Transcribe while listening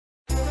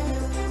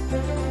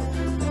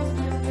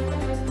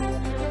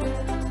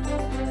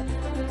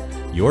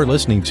You're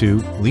listening to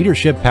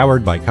Leadership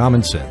Powered by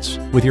Common Sense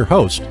with your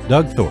host,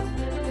 Doug Thorpe.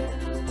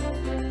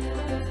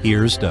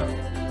 Here's Doug.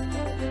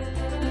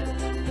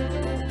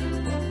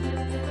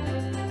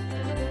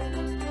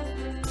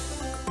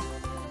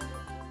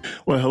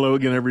 Well, hello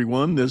again,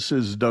 everyone. This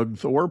is Doug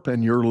Thorpe,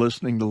 and you're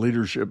listening to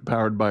Leadership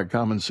Powered by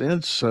Common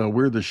Sense.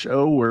 We're the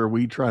show where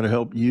we try to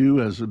help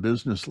you as a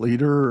business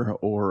leader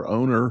or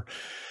owner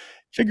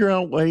figure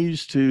out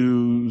ways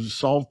to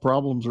solve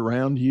problems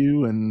around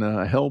you and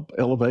help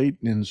elevate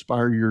and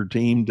inspire your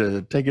team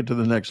to take it to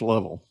the next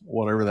level,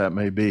 whatever that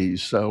may be.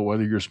 So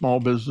whether you're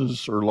small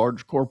business or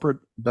large corporate,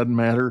 doesn't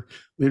matter.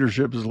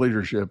 Leadership is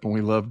leadership, and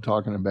we love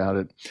talking about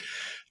it.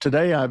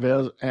 Today, I've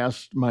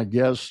asked my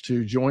guest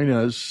to join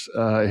us.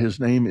 His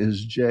name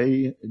is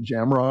Jay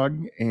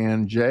Jamrog,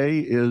 and Jay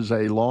is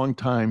a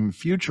longtime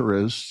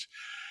futurist.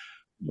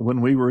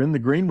 When we were in the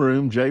green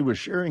room, Jay was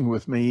sharing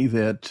with me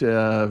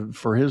that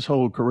for his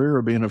whole career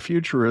of being a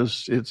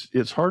futurist,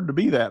 it's hard to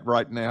be that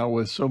right now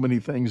with so many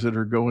things that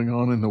are going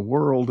on in the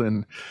world.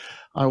 And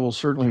I will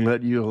certainly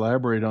let you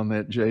elaborate on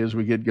that, Jay, as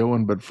we get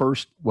going. But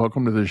first,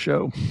 welcome to the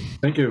show.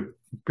 Thank you.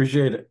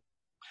 Appreciate it.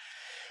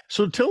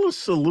 So tell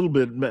us a little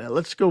bit,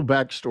 let's go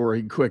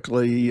backstory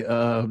quickly.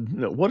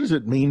 What does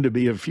it mean to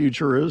be a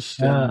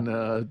futurist?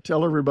 And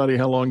tell everybody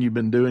how long you've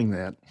been doing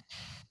that.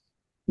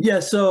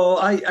 Yeah, so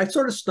I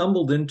sort of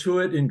stumbled into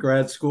it in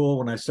grad school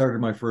when I started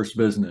my first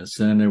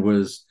business, and it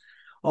was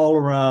all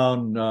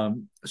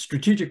around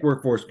strategic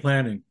workforce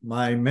planning.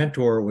 My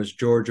mentor was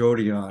George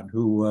Odeon,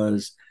 who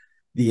was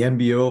the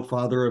MBO,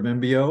 father of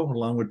MBO,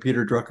 along with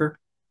Peter Drucker.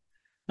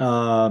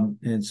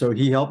 And so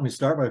he helped me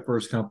start my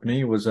first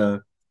company. It was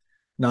a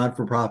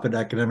non-for-profit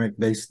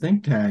academic-based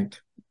think tank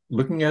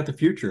looking at the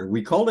future.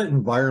 We called it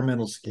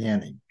environmental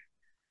scanning.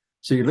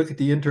 So you look at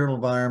the internal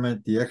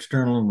environment, the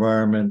external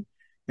environment,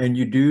 and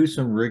you do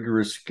some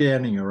rigorous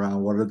scanning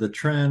around what are the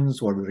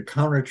trends, what are the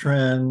counter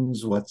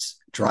trends, what's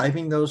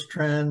driving those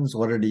trends,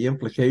 what are the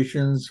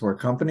implications for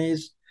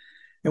companies,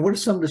 and what are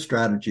some of the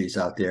strategies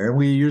out there. And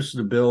we used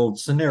to build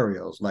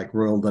scenarios like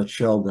Royal Dutch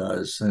Shell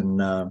does,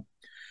 and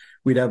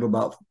we'd have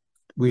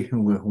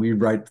we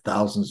write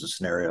thousands of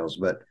scenarios,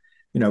 but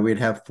we'd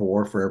have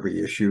 4 for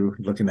every issue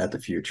looking at the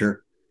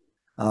future.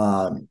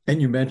 And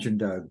you mentioned,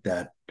 Doug,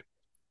 that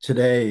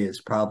today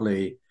is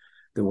probably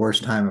the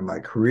worst time in my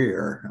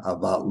career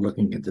about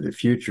looking into the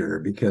future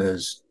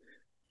because,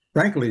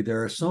 frankly,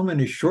 there are so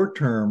many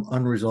short-term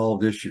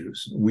unresolved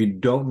issues. We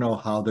don't know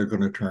how they're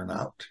going to turn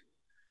out,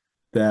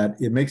 that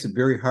it makes it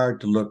very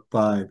hard to look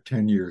 5,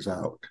 10 years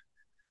out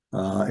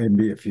and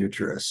be a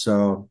futurist.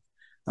 So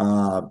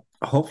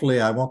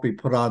hopefully I won't be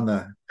put on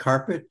the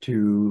carpet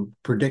to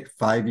predict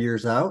 5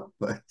 years out,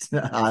 but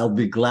I'll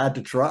be glad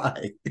to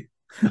try.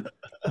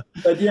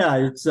 But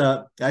yeah,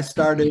 I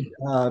started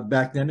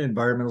back then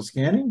environmental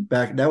scanning.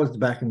 That was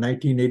back in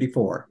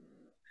 1984.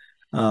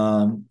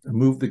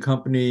 Moved the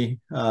company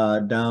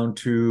down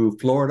to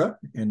Florida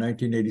in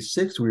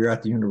 1986. We were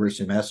at the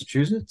University of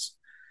Massachusetts.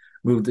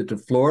 Moved it to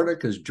Florida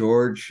because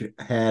George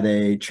had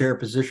a chair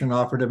position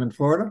offered him in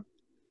Florida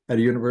at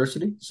a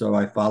university. So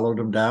I followed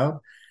him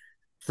down.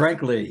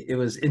 Frankly, it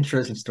was an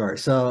interesting story.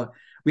 So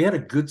we had a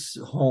good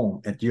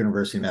home at the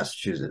University of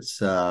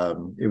Massachusetts.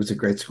 It was a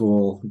great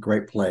school,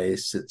 great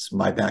place. It's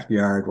my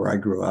backyard where I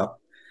grew up.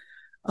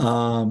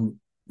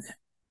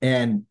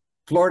 And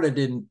Florida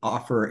didn't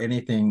offer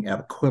anything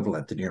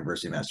equivalent to the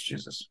University of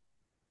Massachusetts,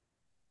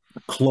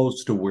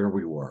 close to where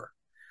we were.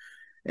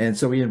 And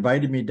so he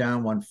invited me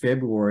down one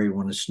February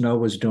when the snow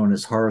was doing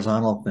its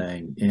horizontal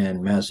thing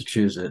in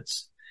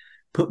Massachusetts,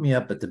 put me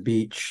up at the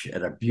beach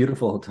at a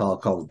beautiful hotel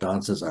called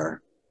Don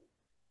Cesar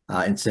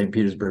in St.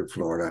 Petersburg,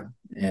 Florida,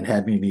 and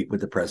had me meet with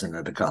the president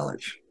of the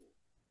college.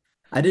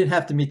 I didn't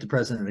have to meet the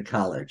president of the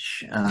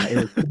college. It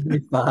was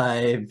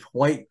 75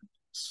 white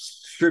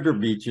sugar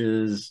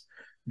beaches,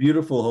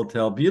 beautiful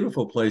hotel,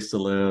 beautiful place to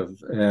live.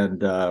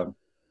 And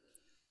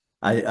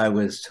I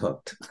was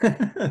hooked.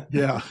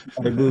 Yeah.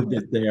 I moved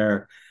it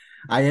there.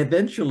 I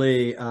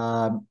eventually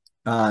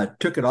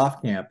took it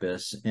off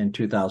campus in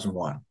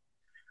 2001.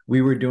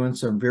 We were doing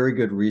some very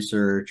good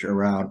research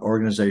around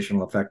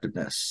organizational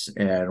effectiveness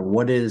and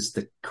what is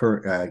the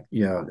current,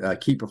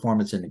 key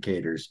performance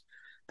indicators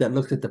that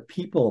looked at the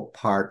people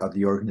part of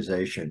the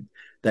organization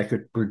that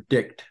could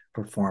predict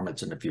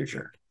performance in the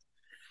future.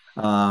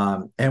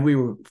 And we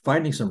were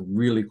finding some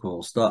really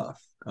cool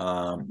stuff.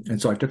 And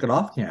so I took it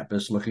off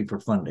campus looking for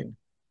funding.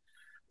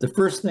 The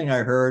first thing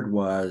I heard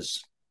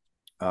was,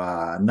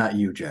 not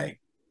you, Jay.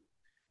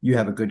 You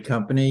have a good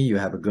company, you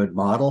have a good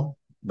model,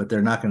 but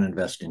they're not going to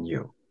invest in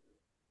you.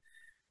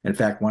 In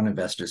fact, one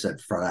investor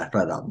said flat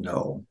out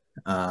no.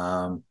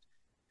 And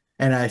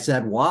I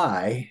said,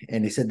 why?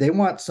 And he said, they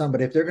want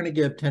somebody, if they're going to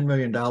give $10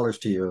 million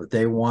to you,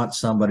 they want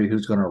somebody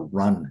who's going to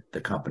run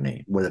the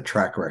company with a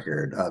track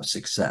record of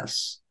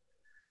success.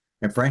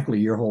 And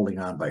frankly, you're holding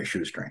on by a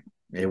shoestring.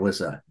 It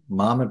was a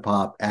mom and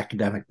pop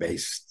academic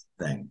based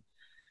thing.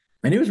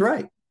 And he was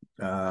right.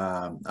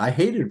 I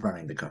hated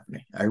running the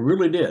company. I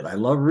really did. I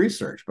love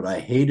research, but I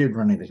hated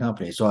running the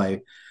company. So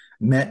I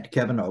met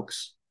Kevin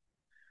Oakes,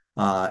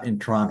 in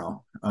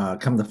Toronto.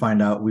 Come to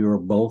find out, we were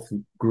both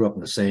grew up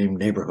in the same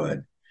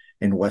neighborhood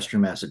in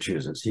Western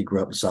Massachusetts. He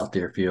grew up in South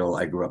Deerfield.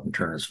 I grew up in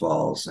Turners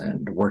Falls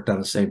and worked on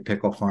the same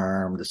pickle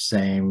farm, the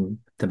same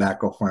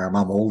tobacco farm.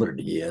 I'm older than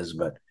he is,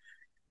 but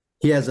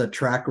he has a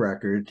track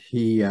record.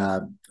 He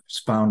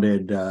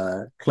founded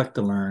Click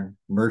to Learn,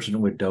 merged it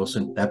with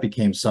Docent. That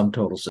became Sum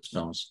Total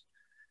Systems.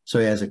 So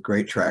he has a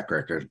great track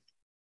record.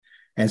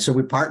 And so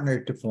we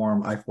partnered to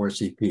form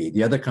I4CP.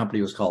 The other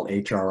company was called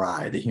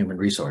HRI, the Human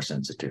Resource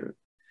Institute.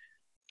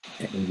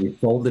 And we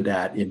folded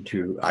that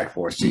into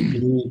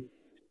I4CP.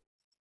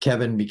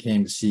 Kevin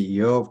became the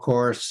CEO, of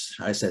course.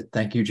 I said,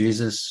 thank you,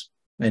 Jesus.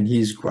 And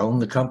he's grown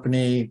the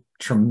company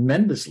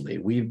tremendously.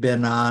 We've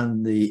been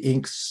on the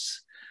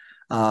Inc.'s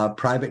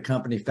private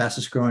company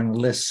fastest growing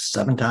list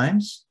 7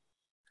 times.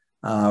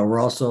 We're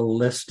also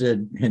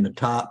listed in the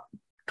top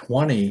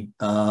 20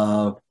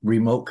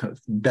 remote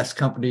best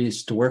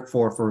companies to work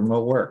for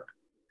remote work.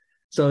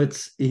 So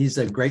he's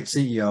a great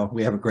CEO.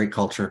 We have a great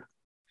culture,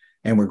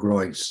 and we're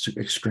growing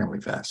extremely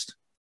fast.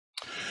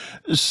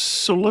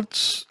 So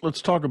let's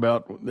talk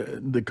about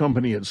the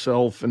company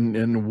itself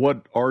and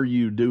what are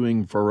you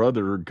doing for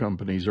other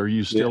companies? Are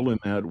you still in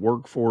that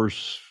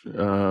workforce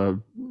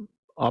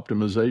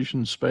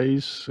optimization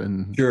space?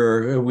 And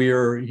sure,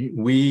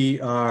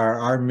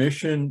 our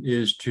mission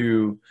is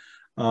to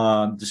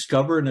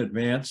discover and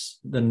advance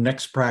the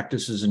next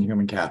practices in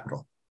human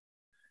capital.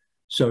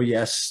 So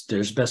yes,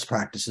 there's best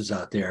practices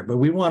out there, but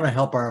we want to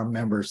help our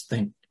members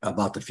think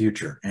about the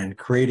future and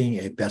creating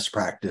a best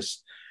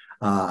practice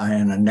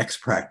and a next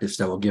practice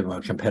that will give them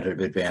a competitive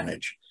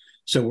advantage.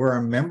 So we're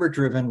a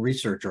member-driven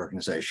research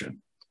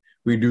organization.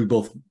 We do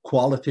both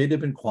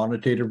qualitative and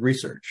quantitative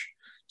research.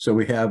 So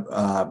we have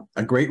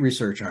a great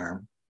research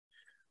arm.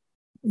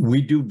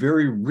 We do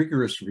very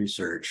rigorous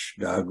research,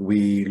 Doug.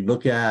 We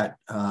look at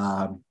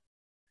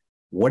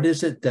what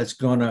is it that's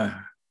going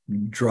to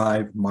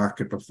drive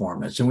market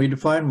performance. And we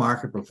define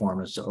market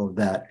performance so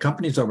that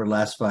companies over the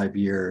last 5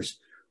 years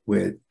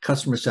with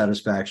customer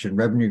satisfaction,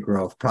 revenue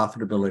growth,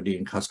 profitability,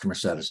 and customer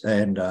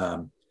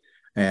satisfaction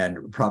and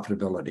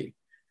profitability.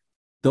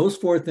 Those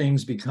 4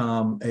 things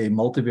become a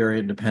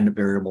multivariate dependent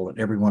variable in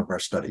every one of our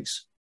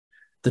studies.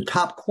 The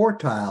top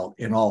quartile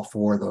in all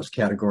 4 of those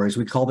categories,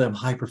 we call them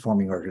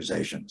high-performing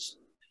organizations,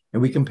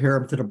 and we compare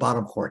them to the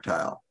bottom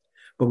quartile.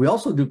 But we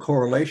also do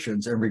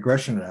correlations and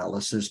regression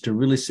analysis to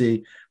really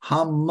see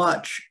how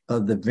much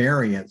of the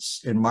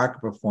variance in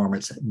market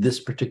performance this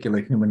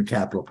particular human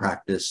capital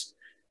practice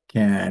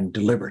can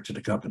deliver to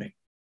the company.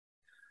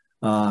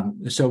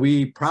 So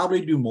we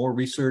probably do more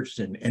research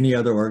than any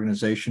other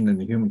organization in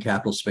the human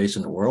capital space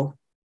in the world.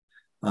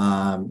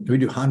 We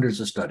do hundreds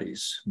of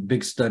studies,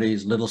 big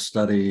studies, little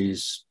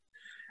studies,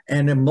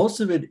 and then most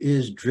of it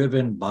is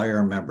driven by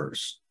our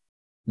members.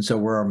 And so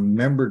we're a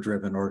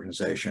member-driven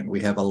organization.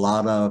 We have a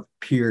lot of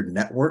peer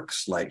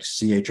networks like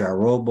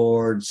CHRO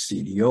boards,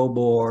 CDO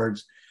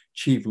boards,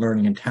 Chief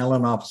Learning and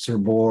Talent Officer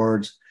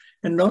boards,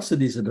 and most of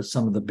these are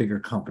some of the bigger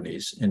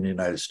companies in the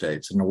United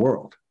States and the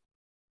world.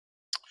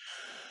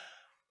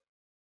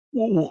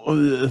 Well,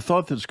 the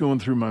thought that's going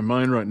through my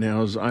mind right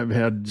now is I've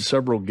had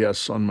several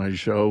guests on my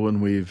show,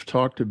 and we've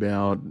talked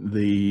about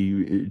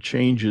the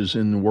changes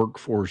in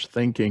workforce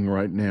thinking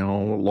right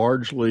now,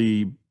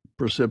 largely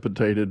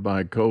precipitated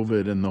by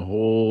COVID and the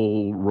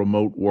whole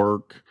remote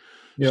work,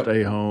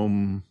 stay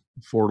home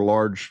for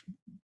large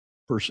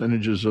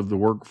percentages of the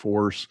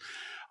workforce.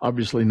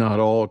 Obviously, not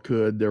all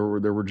could. There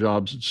were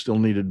jobs that still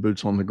needed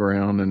boots on the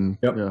ground, and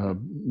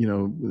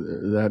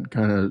that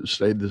kind of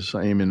stayed the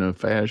same in a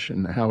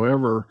fashion.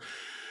 However,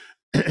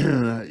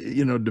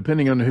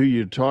 depending on who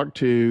you talk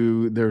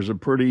to, there's a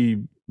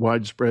pretty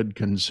widespread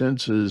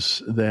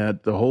consensus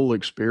that the whole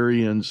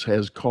experience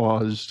has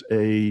caused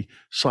a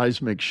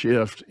seismic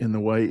shift in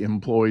the way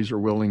employees are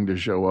willing to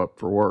show up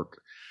for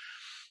work.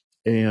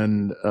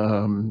 And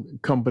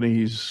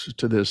companies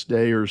to this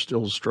day are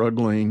still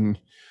struggling.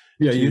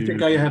 Yeah, you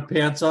think I have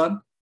pants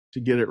on? To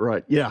get it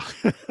right. Yeah.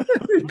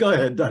 Go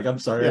ahead, Doug. I'm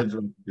sorry.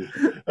 Yeah.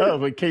 Oh,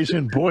 but case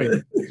in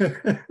point.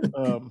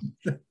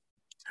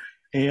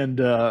 And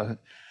I'm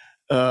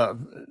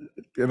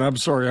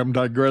sorry, I'm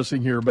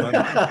digressing here, but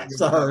I'm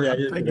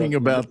thinking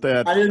about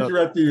that. I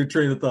interrupted your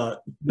train of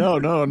thought.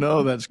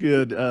 No, that's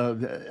good.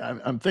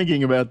 I'm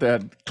thinking about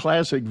that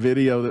classic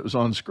video that was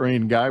on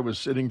screen. Guy was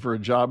sitting for a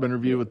job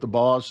interview with the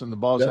boss, and the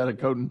boss had a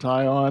coat and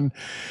tie on.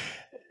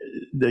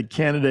 The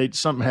candidate,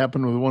 something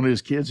happened with one of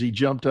his kids. He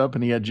jumped up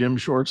and he had gym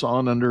shorts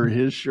on under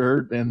his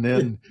shirt. And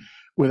then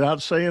without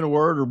saying a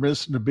word or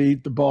missing a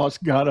beat, the boss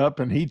got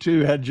up and he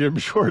too had gym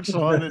shorts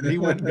on, and he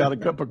went and got a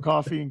cup of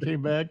coffee and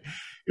came back.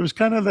 It was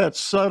kind of that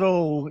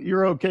subtle,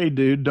 you're okay,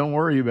 dude. Don't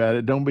worry about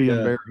it. Don't be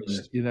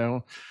embarrassed,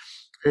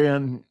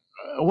 And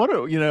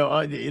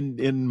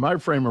in my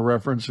frame of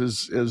reference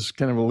as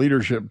kind of a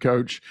leadership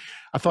coach,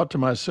 I thought to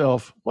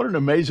myself, what an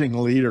amazing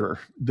leader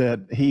that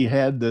he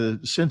had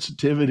the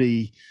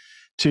sensitivity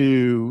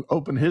to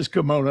open his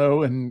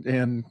kimono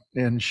and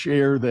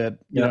share that,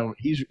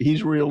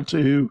 he's real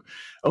too.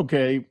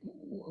 Okay,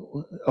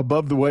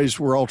 above the waist,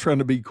 we're all trying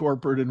to be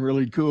corporate and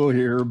really cool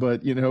here,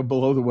 but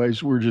below the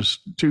waist, we're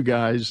just two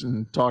guys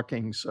and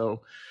talking.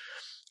 So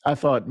I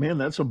thought, man,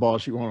 that's a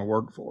boss you want to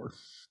work for.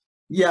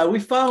 Yeah, we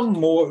found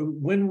more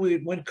when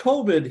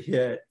COVID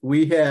hit.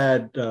 We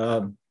had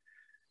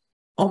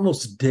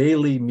almost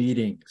daily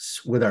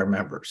meetings with our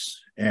members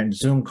and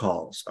Zoom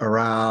calls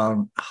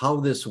around how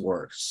this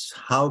works,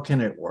 how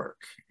can it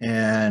work,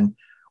 and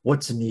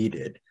what's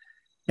needed.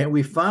 And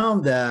we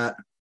found that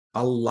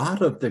a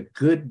lot of the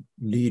good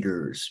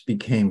leaders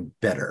became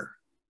better.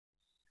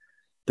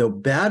 The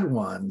bad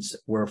ones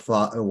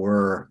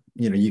were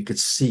you could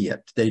see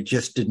it. They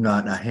just did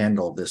not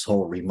handle this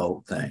whole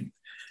remote thing.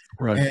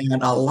 Right.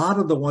 And a lot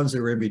of the ones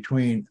that were in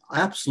between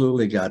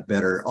absolutely got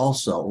better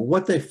also.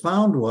 What they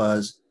found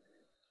was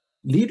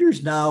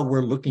leaders now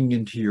were looking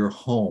into your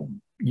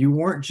home. You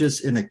weren't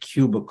just in a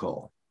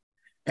cubicle.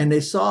 And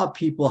they saw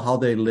people, how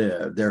they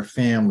lived, their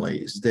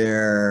families,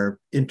 their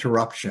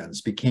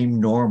interruptions became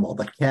normal.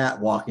 The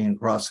cat walking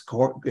across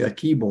a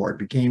keyboard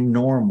became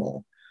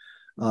normal.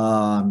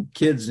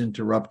 Kids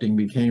interrupting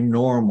became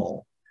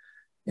normal.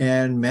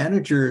 And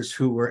managers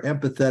who were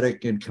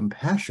empathetic and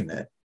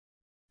compassionate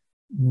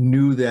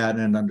knew that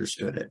and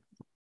understood it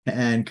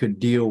and could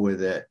deal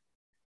with it.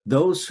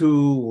 Those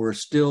who were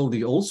still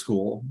the old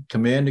school,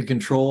 command and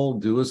control,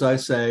 do as I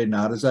say,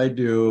 not as I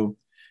do,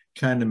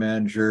 kind of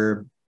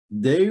manager,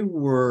 they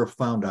were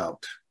found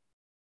out.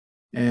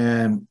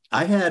 And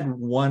I had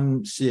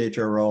one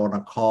CHRO on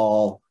a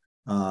call,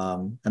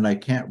 and I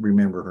can't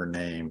remember her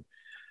name,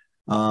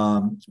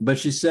 but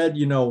she said,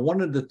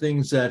 one of the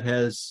things that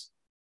has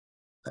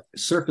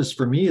surfaced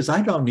for me is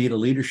I don't need a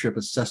leadership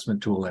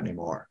assessment tool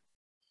anymore.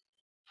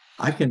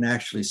 I can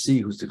actually see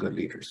who's the good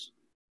leaders.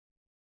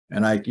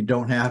 And I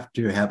don't have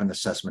to have an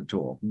assessment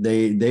tool.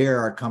 They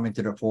are coming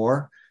to the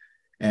fore,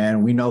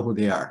 and we know who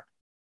they are.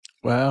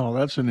 Wow,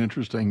 that's an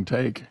interesting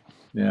take.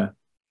 Yeah.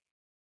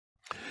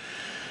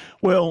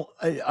 Well,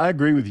 I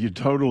agree with you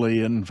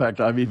totally. In fact,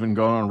 I've even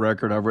gone on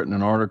record. I've written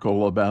an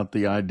article about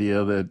the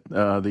idea that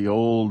the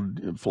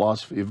old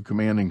philosophy of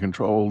command and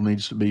control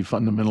needs to be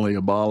fundamentally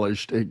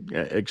abolished,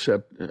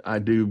 except I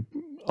do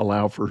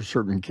allow for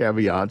certain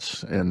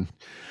caveats, and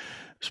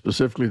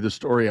specifically the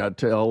story I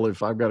tell.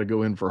 If I've got to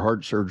go in for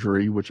heart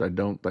surgery, which I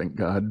don't, thank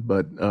God,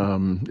 but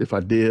if I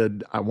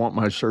did, I want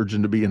my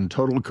surgeon to be in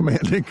total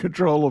command and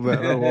control of that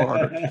OR,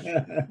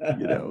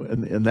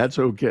 and that's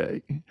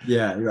okay.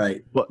 Yeah,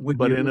 right. But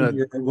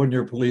when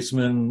you're a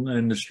policeman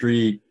in the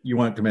street, you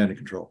want command and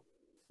control.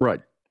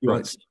 Right. You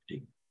want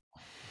safety.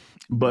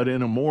 But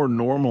in a more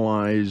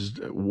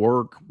normalized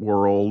work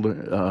world,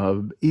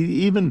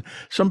 even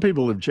some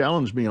people have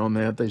challenged me on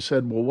that. They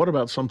said, well, what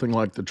about something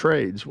like the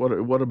trades?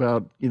 What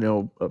about,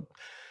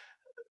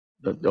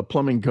 a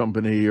plumbing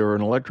company or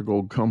an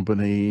electrical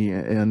company?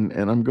 And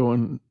I'm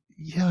going,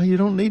 yeah, you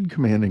don't need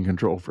command and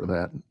control for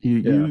that.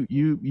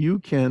 You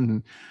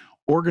can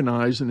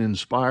organize and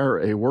inspire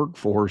a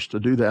workforce to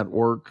do that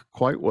work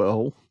quite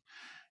well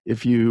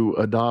if you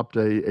adopt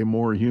a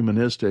more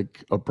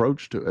humanistic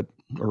approach to it,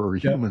 or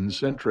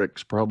human-centric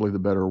is probably the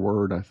better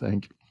word, I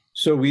think.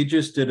 So we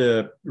just did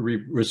a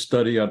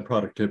study on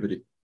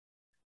productivity.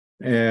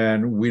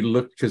 And we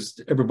looked, because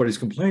everybody's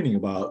complaining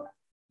about,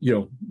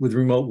 with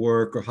remote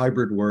work or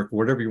hybrid work, or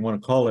whatever you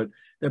want to call it,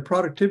 that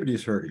productivity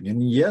is hurting.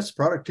 And yes,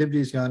 productivity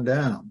has gone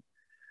down,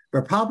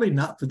 but probably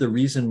not for the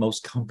reason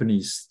most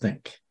companies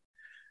think.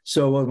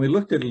 So when we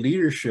looked at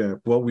leadership,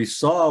 what we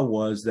saw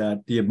was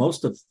that the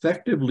most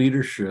effective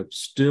leadership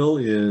still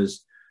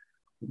is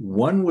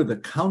one with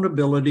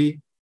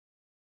accountability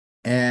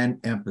and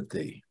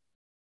empathy.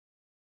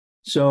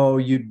 So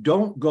you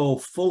don't go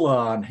full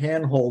on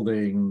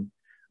hand-holding,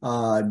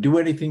 do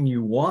anything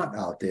you want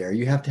out there.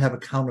 You have to have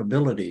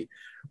accountability.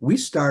 We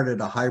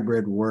started a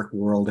hybrid work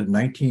world in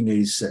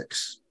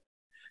 1986,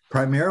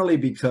 primarily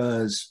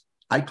because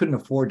I couldn't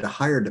afford to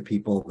hire the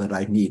people that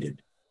I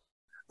needed.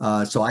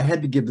 So I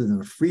had to give them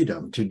the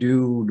freedom to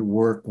do the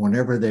work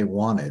whenever they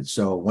wanted.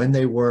 So when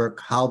they work,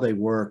 how they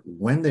work,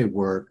 when they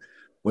work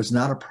was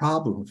not a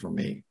problem for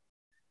me.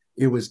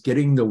 It was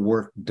getting the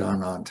work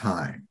done on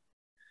time.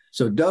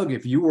 So Doug,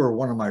 if you were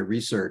one of my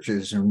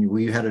researchers and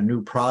we had a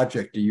new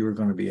project that you were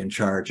going to be in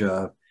charge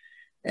of,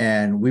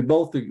 and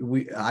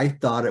I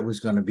thought it was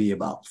going to be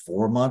about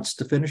 4 months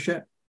to finish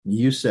it.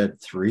 You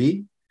said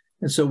 3.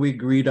 And so we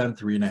agreed on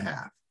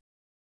 3.5.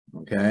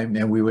 Okay.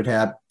 And we would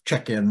have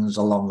check-ins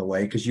along the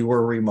way because you were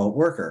a remote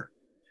worker.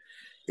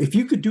 If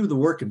you could do the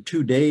work in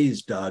 2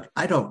 days, Doug,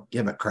 I don't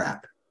give a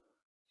crap.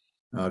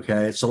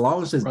 Okay. So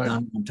long as it's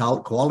done,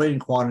 quality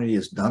and quantity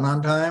is done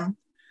on time,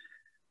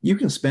 you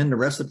can spend the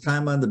rest of the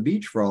time on the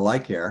beach for all I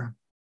care.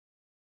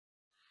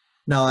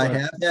 Now, I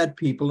have had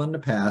people in the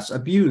past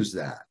abuse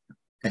that,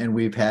 and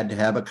we've had to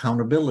have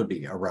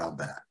accountability around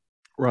that.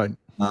 Right.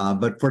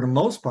 But for the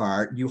most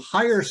part, you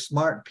hire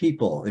smart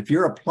people. If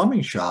you're a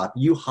plumbing shop,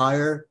 you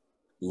hire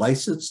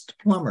licensed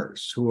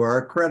plumbers who are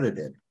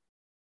accredited,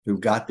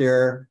 who've got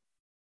their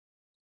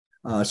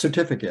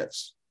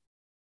certificates.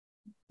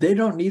 They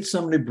don't need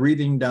somebody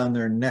breathing down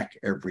their neck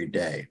every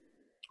day.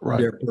 Right.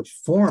 Their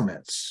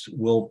performance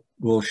will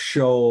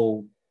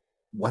show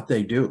what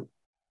they do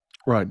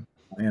Right.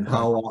 and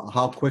Right.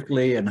 how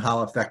quickly and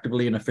how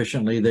effectively and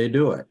efficiently they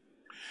do it.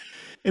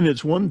 And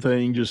it's one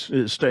thing, just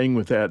staying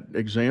with that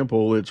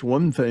example, it's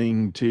one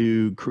thing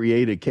to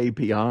create a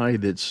KPI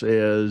that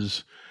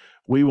says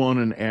we want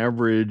an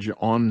average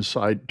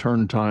on-site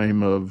turn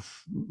time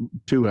of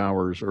 2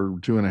 hours or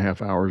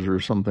 2.5 hours or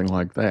something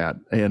like that.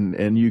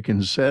 And you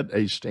can set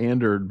a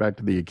standard, back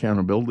to the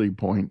accountability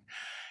point,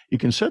 you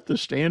can set the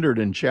standard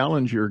and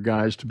challenge your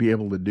guys to be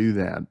able to do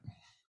that.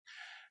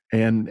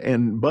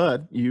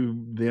 But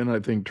you then, I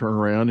think, turn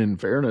around, in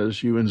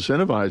fairness, you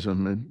incentivize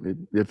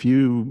them. If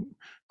you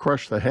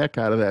crush the heck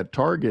out of that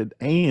target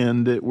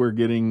and we're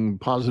getting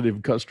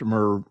positive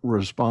customer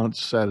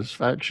response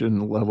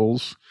satisfaction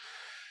levels,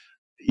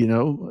 then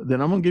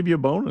I'm going to give you a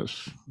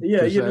bonus.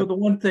 Yeah, the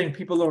one thing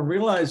people don't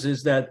realize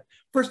is that,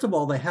 first of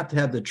all, they have to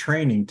have the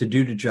training to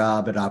do the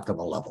job at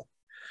optimal level.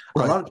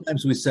 Right. A lot of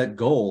times we set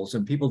goals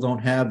and people don't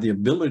have the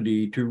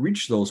ability to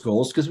reach those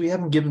goals because we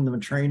haven't given them the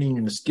training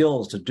and the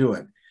skills to do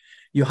it.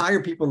 You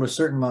hire people with a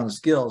certain amount of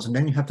skills and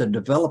then you have to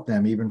develop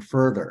them even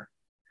further.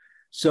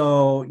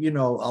 So,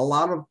 a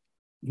lot of,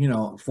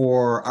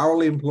 for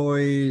hourly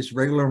employees,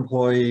 regular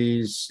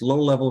employees,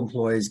 low-level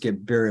employees get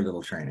very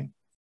little training.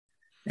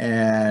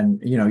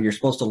 And, you're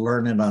supposed to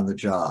learn it on the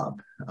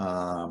job.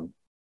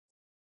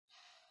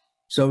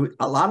 So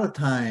a lot of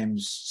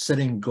times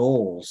setting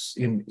goals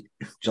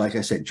like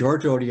I said,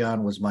 George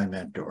Odion was my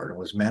mentor. It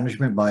was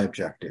management by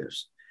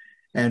objectives.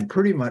 And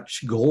pretty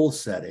much goal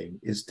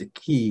setting is the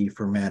key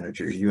for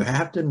managers. You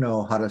have to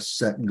know how to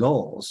set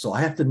goals. So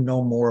I have to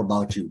know more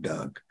about you,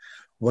 Doug.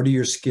 What are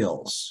your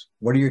skills?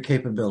 What are your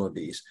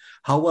capabilities?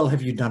 How well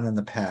have you done in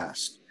the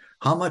past?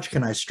 How much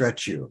can I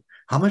stretch you?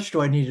 How much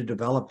do I need to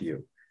develop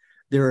you?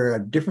 There are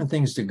different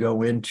things to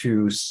go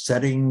into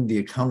setting the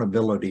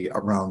accountability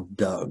around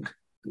Doug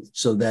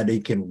so that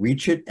he can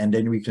reach it and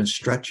then we can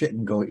stretch it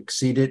and go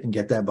exceed it and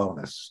get that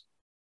bonus.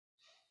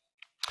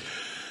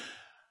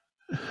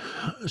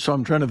 So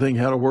I'm trying to think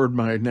how to word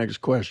my next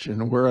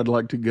question. Where I'd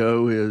like to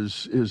go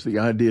is the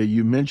idea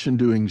you mentioned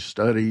doing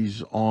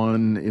studies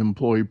on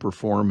employee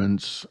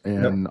performance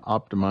and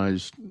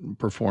optimized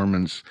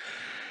performance.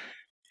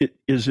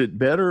 Is it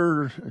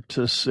better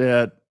to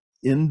set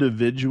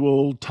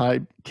individual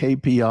type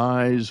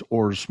KPIs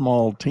or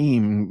small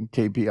team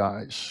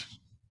KPIs?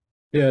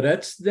 Yeah,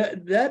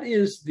 that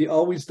is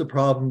always the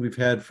problem we've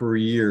had for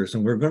years,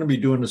 and we're going to be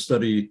doing a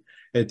study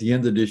at the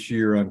end of this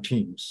year on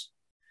teams.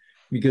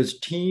 Because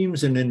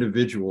teams and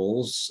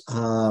individuals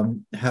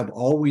have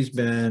always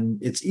been,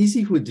 it's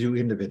easy to do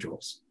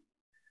individuals.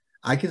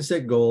 I can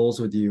set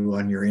goals with you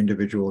on your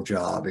individual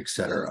job, et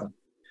cetera.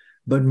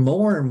 But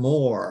more and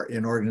more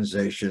in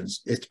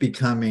organizations, it's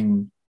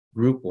becoming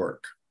group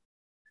work.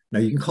 Now,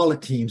 you can call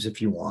it teams if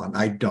you want.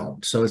 I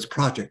don't. So it's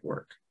project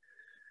work.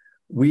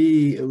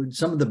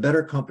 Some of the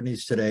better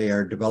companies today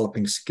are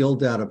developing skill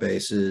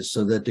databases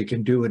so that they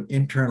can do an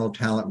internal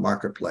talent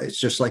marketplace.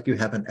 Just like you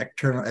have an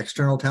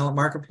external talent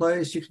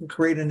marketplace, you can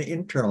create an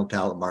internal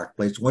talent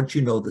marketplace once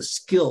you know the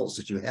skills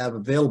that you have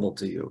available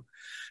to you.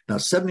 Now,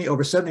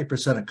 over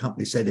 70% of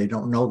companies say they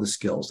don't know the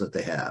skills that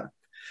they have.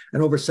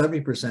 And over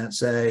 70%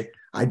 say,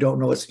 I don't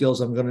know what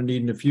skills I'm going to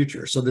need in the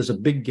future. So there's a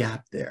big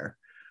gap there.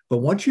 But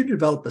once you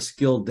develop a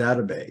skill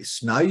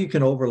database, now you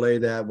can overlay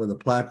that with a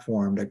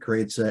platform that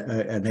creates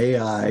an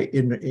AI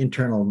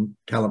internal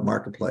talent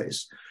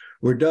marketplace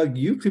where, Doug,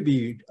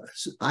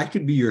 I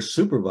could be your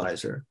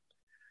supervisor,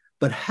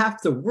 but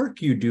half the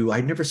work you do, I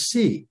never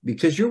see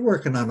because you're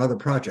working on other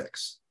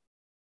projects.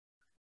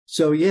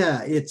 So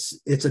yeah,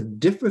 it's a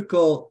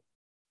difficult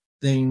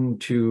thing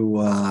to,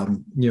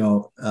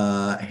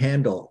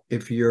 handle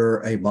if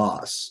you're a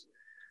boss.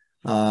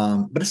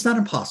 But it's not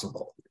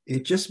impossible.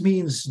 It just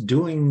means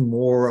doing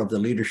more of the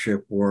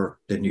leadership work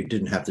than you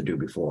didn't have to do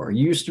before.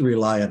 You used to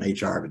rely on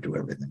HR to do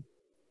everything.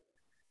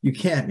 You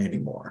can't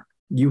anymore.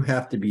 You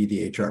have to be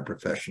the HR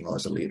professional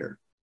as a leader.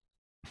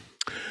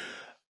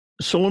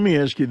 So let me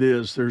ask you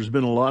this. There's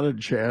been a lot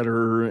of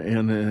chatter,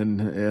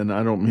 and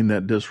I don't mean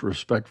that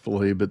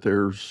disrespectfully, but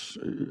there's,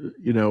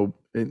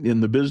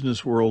 in the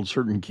business world,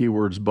 certain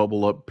keywords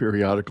bubble up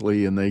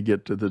periodically and they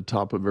get to the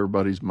top of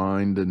everybody's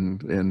mind,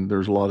 and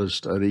there's a lot of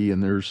study,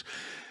 and there's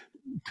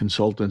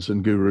consultants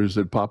and gurus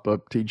that pop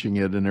up teaching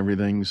it and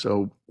everything.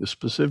 So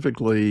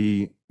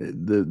specifically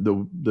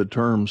the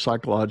term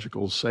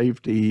psychological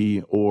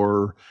safety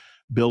or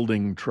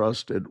building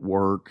trust at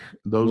work,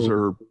 those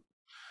are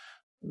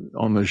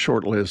on the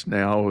short list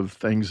now of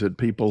things that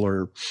people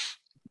are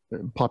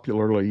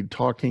popularly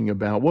talking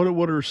about.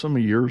 What are some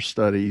of your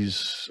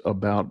studies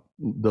about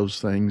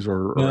those things,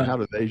 or how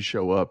do they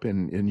show up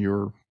in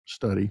your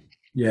study?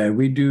 Yeah,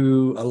 we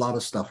do a lot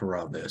of stuff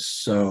around this.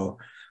 So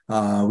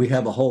we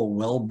have a whole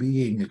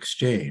well-being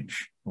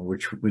exchange,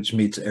 which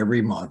meets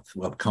every month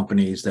of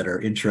companies that are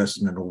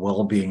interested in the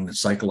well-being, the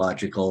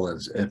psychological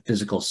and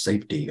physical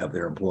safety of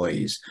their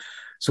employees.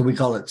 So we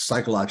call it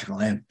psychological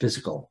and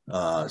physical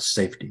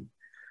safety.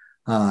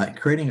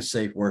 Creating a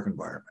safe work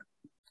environment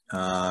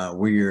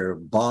where your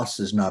boss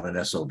is not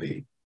an SOB.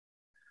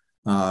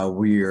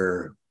 where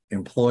your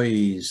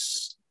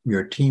employees,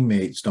 your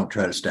teammates don't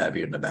try to stab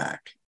you in the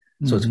back.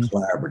 So it's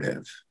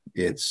collaborative.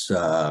 It's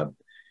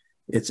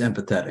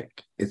empathetic.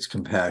 It's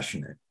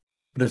compassionate,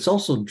 but it's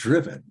also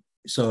driven.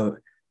 So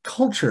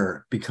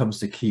culture becomes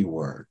the key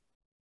word.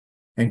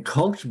 And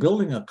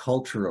building a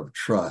culture of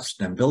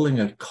trust and building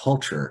a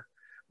culture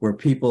where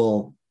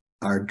people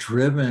are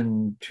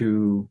driven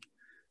to,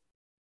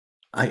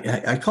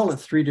 I call it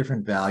 3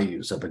 different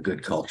values of a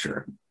good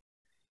culture.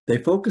 They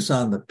focus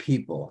on the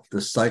people,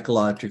 the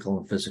psychological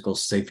and physical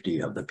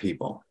safety of the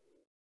people.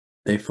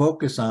 They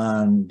focus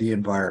on the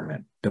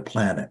environment, the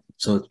planet.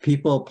 So it's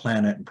people,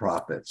 planet, and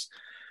profits.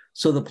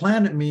 So the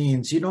planet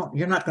means you're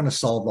not going to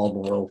solve all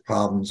the world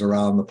problems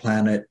around the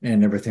planet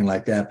and everything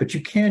like that, but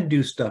you can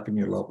do stuff in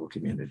your local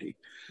community.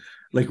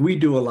 Like we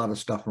do a lot of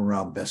stuff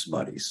around Best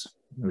Buddies,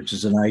 which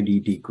is an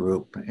IDD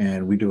group,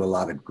 and we do a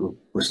lot of group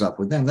stuff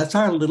with them. That's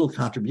our little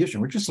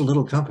contribution. We're just a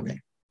little company,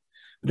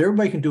 but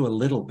everybody can do a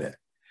little bit.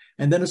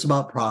 And then it's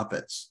about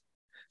profits.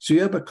 So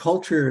you have a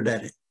culture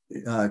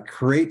that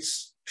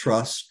creates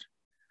trust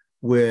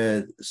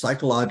with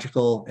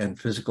psychological and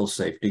physical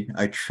safety.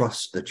 I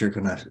trust that you're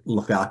going to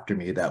look after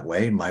me that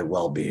way, my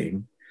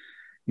well-being.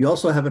 You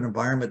also have an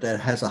environment that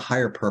has a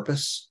higher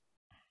purpose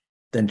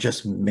than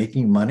just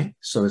making money.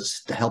 So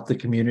it's to help the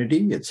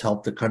community, it's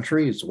help the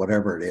country, it's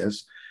whatever it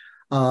is.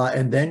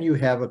 And then you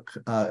have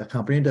a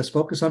company that's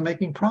focused on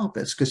making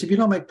profits, because if you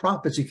don't make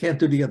profits, you can't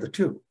do the other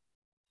 2.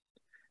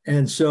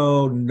 And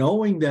so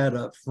knowing that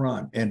up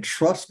front and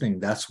trusting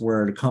that's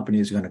where the company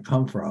is going to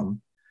come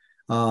from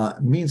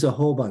means a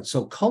whole bunch.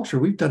 So culture,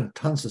 we've done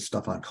tons of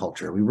stuff on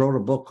culture. We wrote a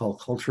book called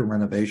Culture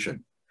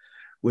Renovation,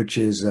 which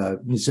is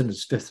it's in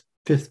its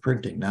fifth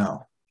printing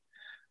now.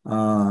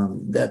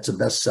 That's a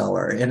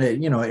bestseller. And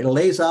it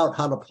lays out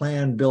how to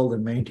plan, build,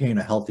 and maintain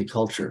a healthy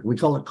culture. We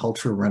call it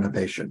culture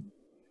renovation,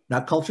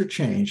 not culture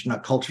change,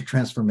 not culture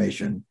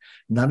transformation.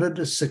 None of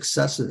the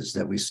successes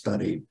that we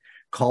studied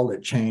called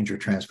it change or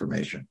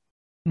transformation.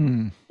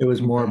 It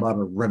was more about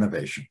a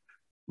renovation.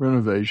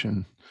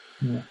 Renovation.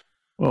 Yeah.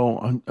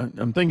 Well,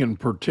 I'm thinking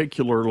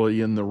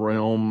particularly in the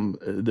realm,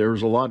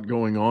 there's a lot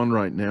going on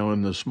right now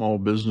in the small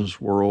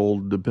business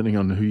world. Depending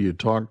on who you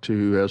talk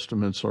to,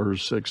 estimates are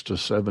 $6 to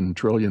 $7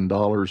 trillion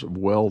of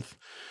wealth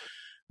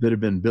that have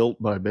been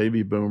built by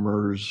baby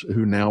boomers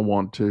who now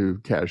want to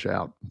cash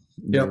out.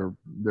 Yep.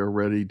 They're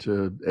ready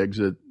to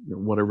exit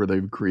whatever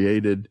they've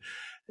created.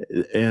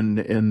 And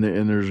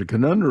there's a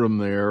conundrum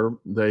there.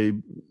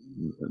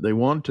 They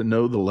want to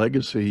know the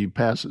legacy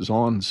passes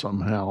on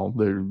somehow,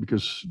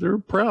 because they're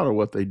proud of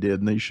what they did,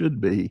 and they should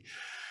be.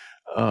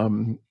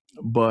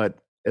 But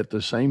at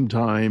the same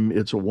time,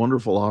 it's a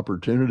wonderful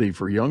opportunity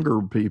for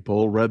younger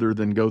people. Rather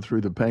than go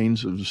through the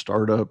pains of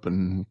startup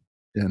and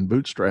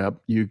bootstrap,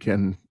 you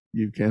can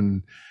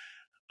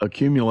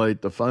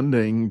accumulate the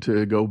funding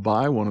to go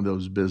buy one of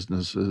those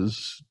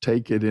businesses,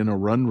 take it in a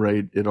run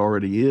rate it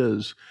already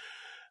is.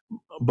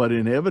 But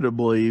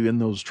inevitably, in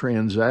those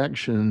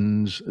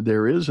transactions,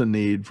 there is a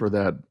need for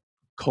that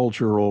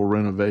cultural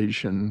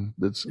renovation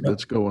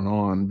that's going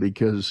on,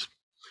 because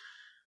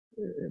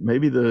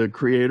maybe the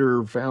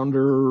creator,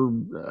 founder,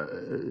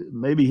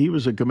 maybe he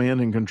was a command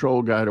and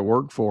control guy to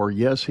work for.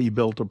 Yes, he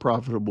built a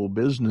profitable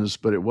business,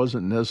 but it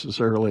wasn't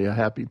necessarily a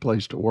happy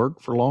place to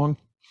work for long.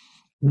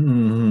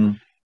 Mm-hmm.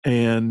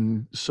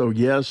 And so,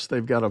 yes,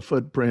 they've got a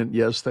footprint.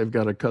 Yes, they've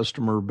got a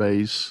customer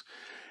base.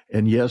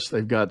 And yes,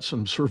 they've got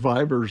some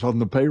survivors on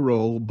the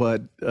payroll,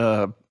 but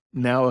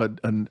now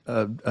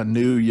a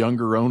new,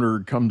 younger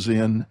owner comes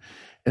in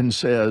and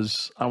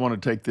says, I want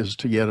to take this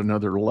to yet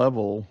another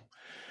level.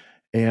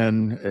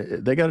 And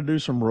they got to do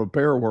some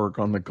repair work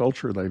on the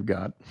culture they've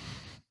got.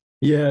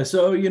 Yeah.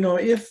 So,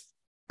 if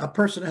a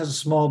person has a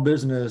small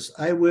business,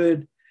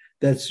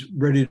 that's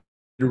ready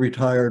to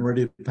retire and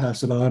ready to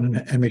pass it on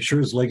and make sure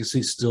his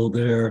legacy is still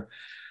there,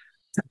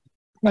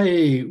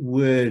 I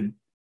would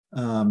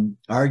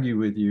argue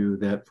with you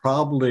that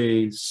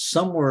probably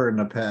somewhere in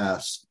the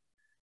past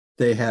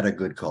they had a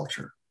good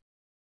culture.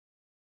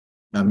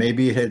 Now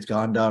maybe it has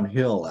gone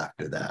downhill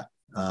after that,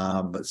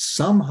 but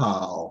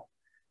somehow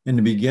in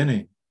the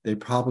beginning they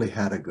probably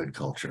had a good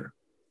culture.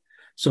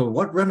 So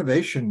what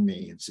renovation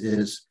means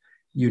is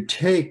you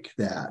take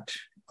that,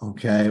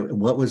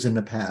 what was in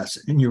the past,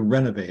 and you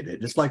renovate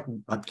it. It's like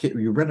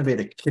you renovate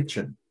a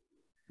kitchen.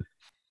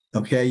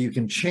 Okay, you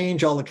can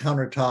change all the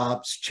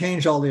countertops,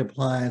 change all the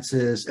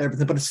appliances,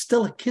 everything, but it's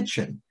still a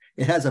kitchen.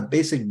 It has a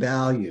basic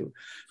value.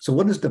 So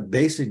what is the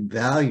basic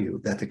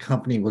value that the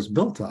company was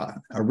built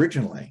on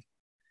originally?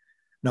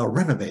 Now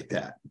renovate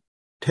that.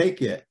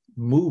 Take it,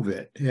 move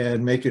it,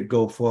 and make it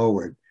go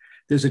forward.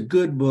 There's a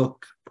good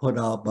book put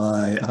out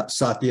by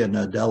Satya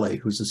Nadella,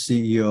 who's the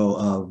CEO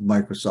of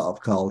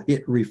Microsoft, called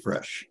Hit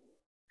Refresh.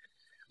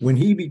 When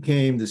he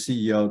became the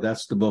CEO,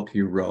 that's the book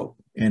he wrote.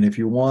 And if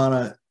you want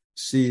to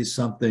see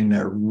something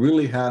that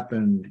really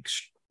happened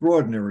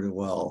extraordinarily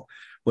well,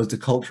 was the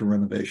culture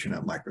renovation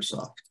at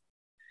Microsoft.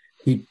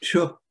 He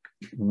took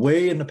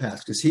way in the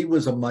past, because he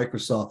was a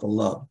Microsoft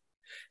alum.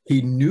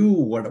 He knew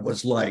what it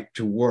was like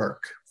to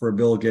work for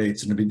Bill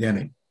Gates in the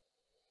beginning.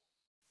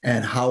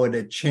 and how it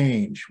had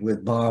changed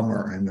with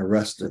Ballmer and the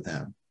rest of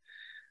them.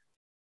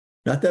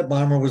 Not that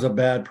Ballmer was a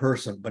bad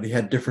person, but he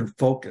had different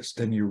focus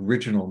than the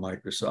original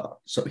Microsoft.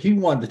 So he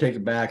wanted to take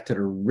it back to the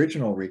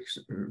original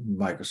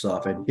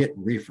Microsoft and hit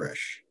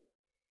refresh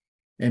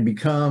and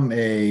become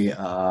a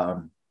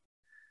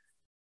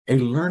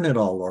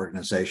learn-it-all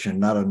organization,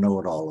 not a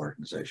know-it-all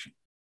organization.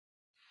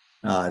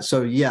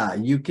 So yeah,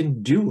 you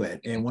can do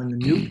it. And when the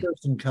new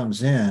person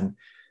comes in,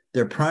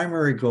 their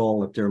primary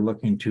goal, if they're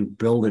looking to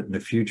build it in the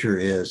future,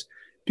 is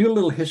do a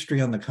little history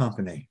on the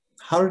company.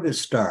 How did it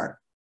start?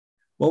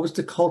 What was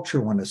the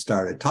culture when it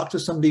started? Talk to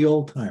some of the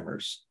old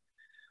timers,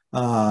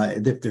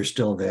 if they're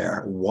still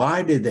there.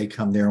 Why did they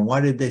come there and why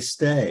did they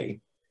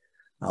stay?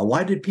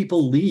 Why did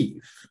people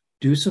leave?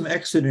 Do some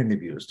exit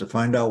interviews to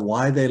find out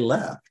why they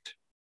left,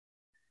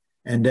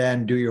 and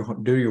then do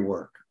your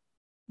work.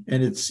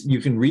 And you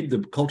can read the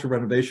culture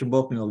renovation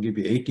book, and it'll give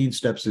you 18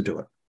 steps to do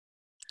it.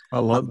 I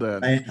love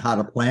that. How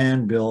to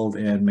plan, build,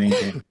 and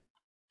maintain.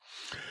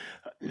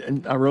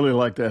 And I really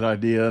like that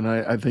idea, and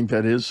I think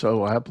that is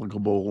so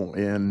applicable,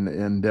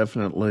 and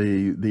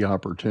definitely the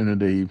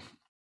opportunity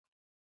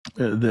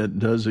that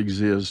does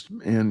exist.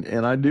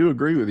 And I do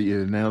agree with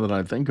you now that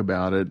I think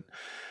about it.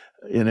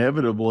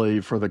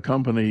 Inevitably, for the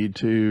company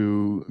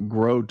to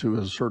grow to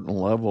a certain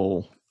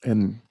level,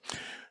 and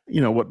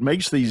what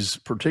makes these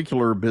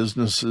particular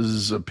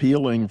businesses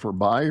appealing for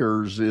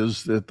buyers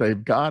is that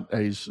they've got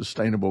a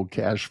sustainable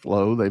cash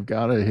flow, they've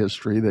got a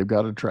history, they've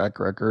got a track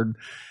record.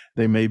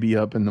 They may be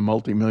up in the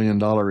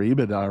multi-million-dollar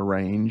EBITDA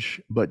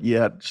range, but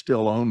yet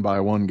still owned by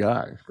one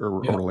guy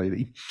or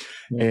lady.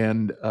 Yeah.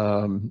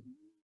 And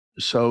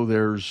so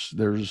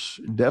there's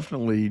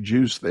definitely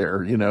juice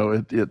there.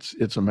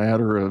 It's a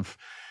matter of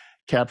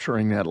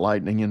capturing that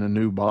lightning in a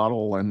new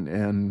bottle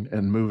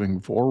and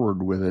moving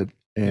forward with it.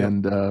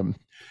 And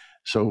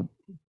so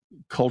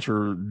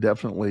culture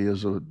definitely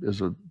is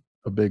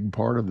a big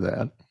part of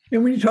that.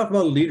 And when you talk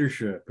about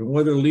leadership and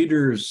whether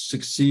leaders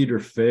succeed or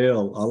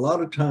fail, a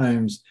lot of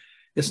times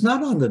it's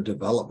not on the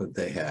development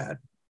they had,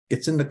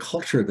 it's in the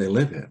culture they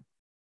live in.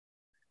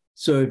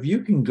 So if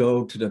you can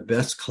go to the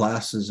best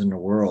classes in the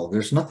world,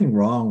 there's nothing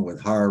wrong with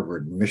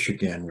Harvard,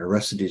 Michigan, the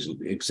rest of these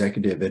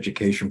executive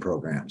education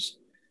programs.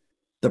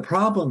 The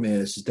problem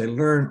is they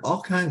learn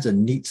all kinds of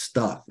neat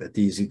stuff at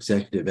these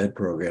executive ed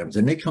programs,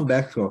 and they come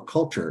back to a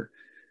culture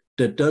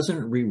that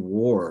doesn't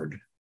reward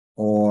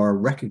or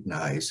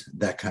recognize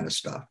that kind of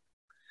stuff.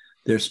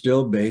 They're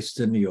still based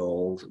in the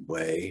old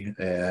way,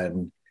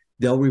 and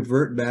they'll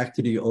revert back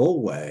to the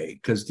old way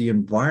because the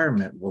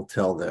environment will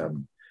tell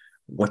them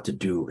what to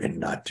do and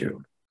not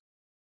do.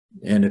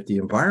 And if the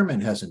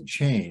environment hasn't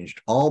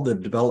changed, all the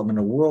development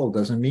of the world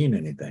doesn't mean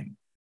anything.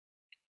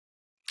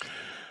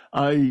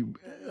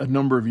 A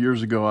number of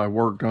years ago, I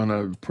worked on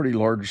a pretty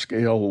large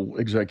scale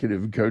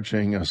executive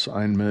coaching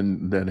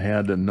assignment that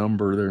had a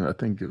number there. I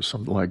think it was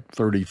something like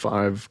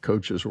 35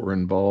 coaches were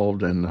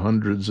involved and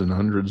hundreds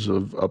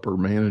of upper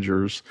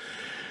managers.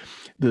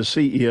 The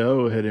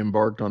CEO had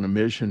embarked on a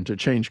mission to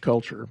change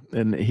culture.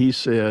 And he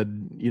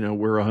said,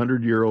 we're a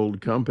 100-year-old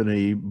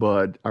company,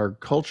 but our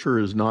culture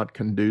is not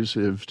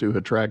conducive to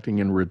attracting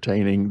and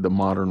retaining the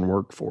modern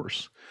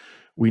workforce.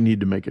 We need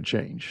to make a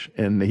change.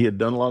 And he had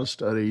done a lot of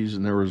studies,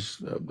 and there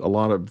was a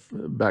lot of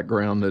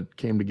background that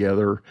came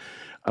together.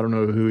 I don't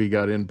know who he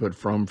got input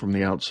from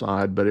the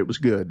outside, but it was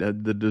good.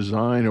 The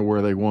design of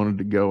where they wanted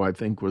to go, I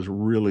think, was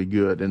really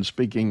good. And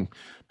speaking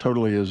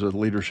totally as a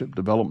leadership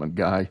development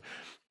guy,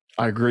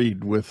 I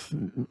agreed with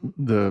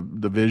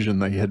the vision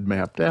they had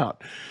mapped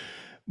out.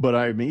 But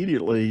I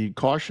immediately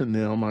cautioned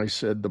them. I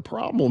said, the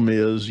problem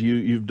is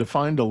you've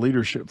defined a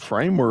leadership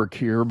framework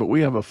here, but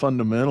we have a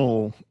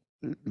fundamental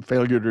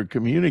failure to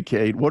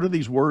communicate. What do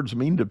these words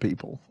mean to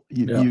people?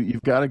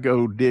 You've got to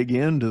go dig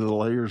into the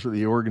layers of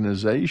the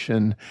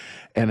organization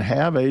and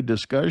have a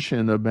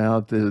discussion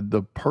about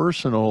the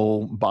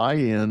personal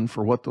buy-in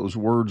for what those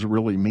words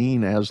really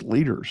mean as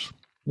leaders.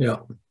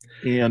 Yeah.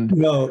 And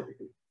no,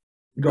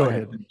 go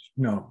ahead.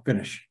 No,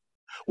 finish.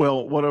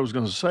 Well, what I was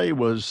going to say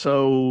was,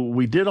 so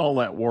we did all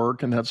that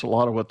work, and that's a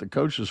lot of what the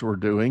coaches were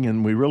doing,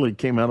 and we really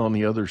came out on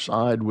the other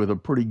side with a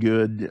pretty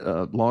good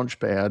launch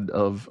pad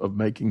of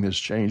making this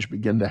change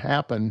begin to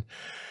happen.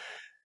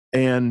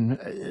 And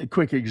a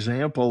quick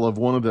example of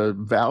one of the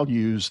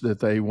values that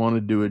they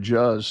wanted to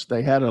adjust,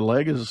 they had a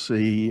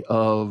legacy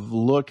of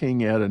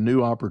looking at a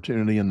new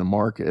opportunity in the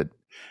market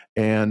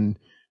and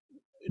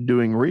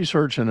doing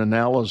research and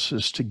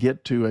analysis to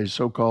get to a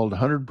so-called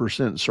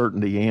 100%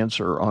 certainty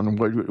answer on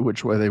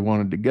which way they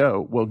wanted to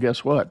go. Well,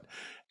 guess what?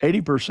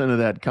 80% of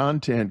that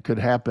content could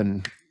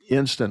happen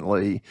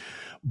instantly,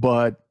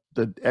 but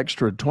the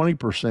extra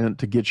 20%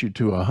 to get you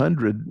to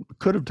 100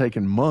 could have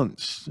taken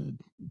months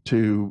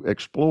to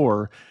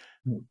explore,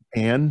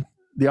 and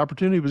the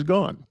opportunity was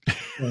gone.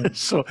 Right.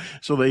 So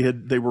they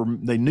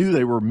knew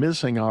they were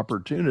missing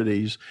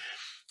opportunities.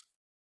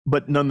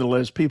 But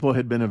nonetheless, people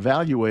had been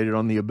evaluated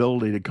on the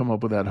ability to come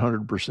up with that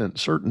 100%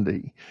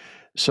 certainty.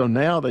 So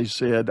now they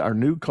said, our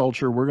new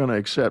culture, we're going to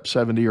accept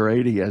 70 or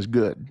 80 as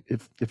good.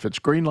 If it's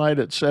green light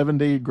at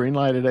 70, green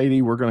light at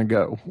 80, we're going to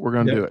go. We're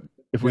going to do it.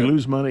 If we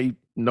lose money,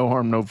 no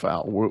harm, no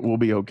foul. We'll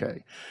be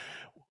okay.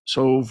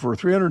 So for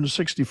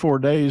 364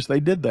 days, they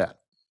did that.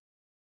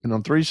 And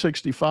on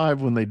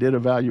 365, when they did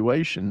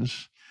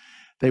evaluations,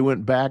 they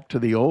went back to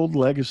the old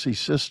legacy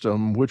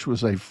system, which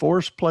was a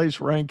forced place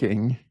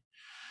ranking.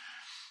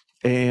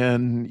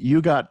 And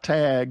you got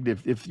tagged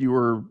if you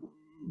were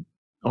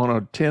on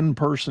a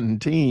 10-person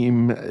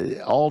team,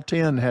 all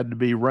 10 had to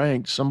be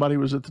ranked. Somebody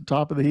was at the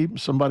top of the heap,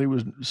 somebody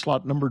was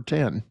slot number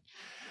 10.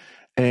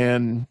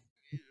 And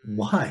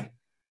why?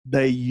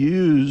 They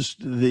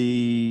used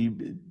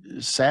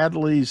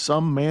sadly,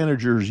 some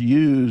managers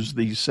use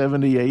the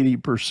 70,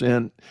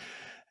 80%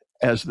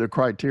 as the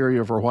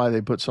criteria for why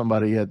they put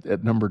somebody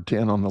at number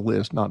 10 on the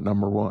list, not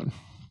number 1.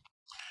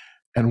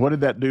 And what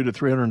did that do to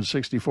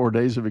 364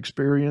 days of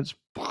experience?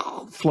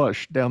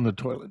 Flush down the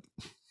toilet.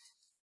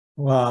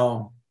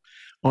 Wow.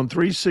 On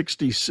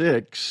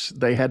 366,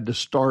 they had to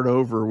start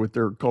over with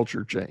their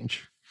culture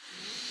change.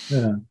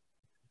 Yeah.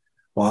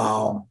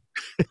 Wow.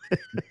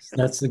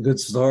 That's a good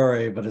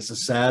story, but it's a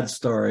sad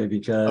story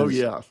because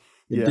it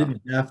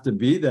didn't have to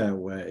be that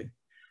way.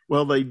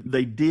 Well, they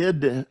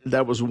did.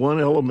 That was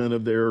one element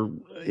of their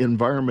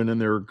environment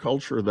and their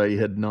culture they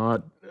had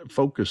not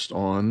focused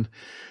on.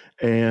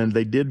 And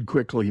they did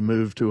quickly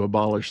move to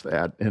abolish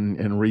that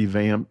and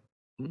revamp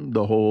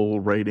the whole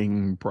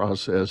rating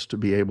process to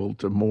be able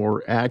to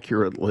more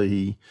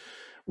accurately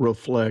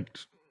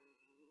reflect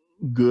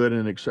good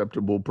and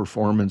acceptable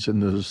performance in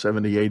the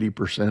 70,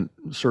 80%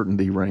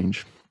 certainty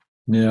range.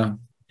 Yeah.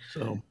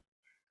 So,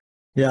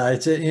 yeah,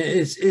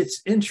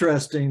 it's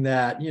interesting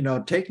that,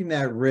 taking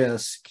that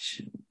risk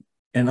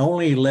and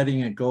only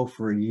letting it go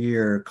for a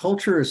year,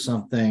 culture is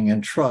something,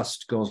 and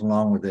trust goes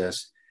along with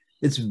this.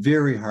 It's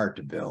very hard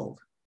to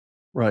build.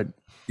 Right.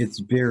 It's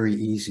very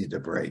easy to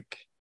break.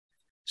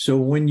 So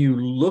when you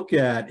look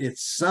at it,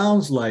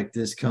 sounds like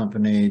this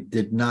company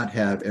did not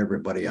have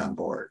everybody on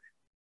board.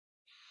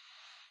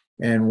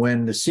 And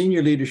when the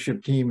senior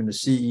leadership team and the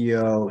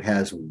CEO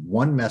has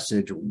one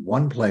message,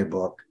 one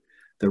playbook,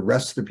 the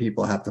rest of the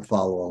people have to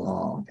follow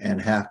along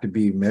and have to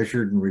be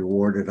measured and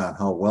rewarded on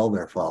how well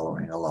they're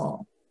following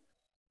along.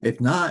 If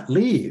not,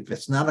 leave.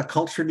 It's not a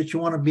culture that you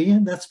want to be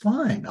in, that's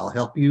fine. I'll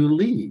help you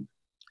leave.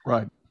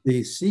 Right.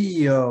 The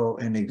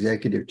CEO and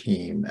executive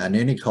team and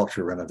any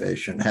culture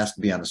renovation has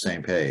to be on the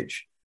same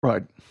page.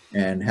 Right.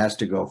 And has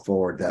to go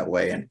forward that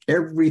way. And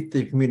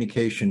everything,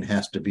 communication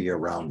has to be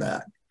around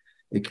that.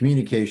 The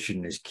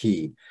communication is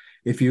key.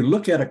 If you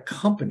look at a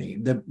company,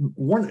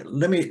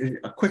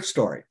 a quick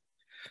story.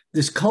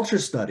 This culture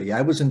study,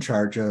 I was in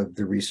charge of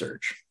the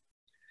research.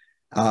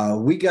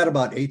 We got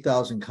about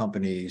 8,000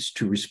 companies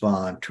to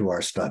respond to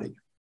our study,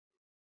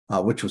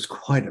 which was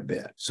quite a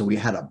bit. So we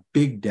had a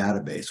big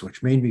database,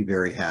 which made me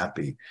very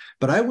happy.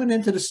 But I went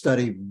into the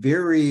study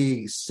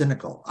very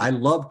cynical. I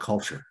love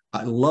culture.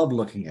 I love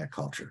looking at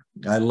culture.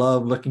 I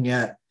love looking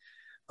at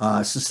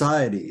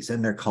societies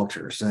and their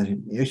cultures.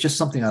 And it's just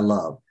something I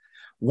love.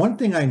 One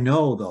thing I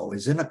know, though,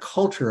 is in a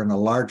culture in a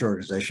large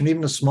organization,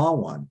 even a small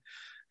one,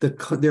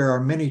 there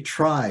are many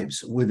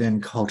tribes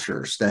within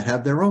cultures that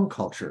have their own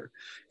culture.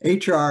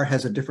 HR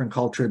has a different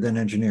culture than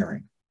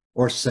engineering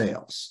or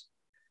sales.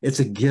 It's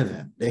a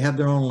given. They have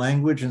their own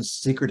language and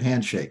secret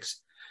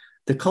handshakes.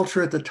 The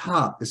culture at the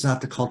top is not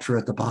the culture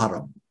at the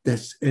bottom.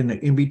 That's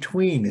in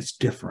between, it's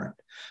different.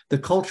 The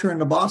culture in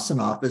the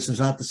Boston office is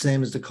not the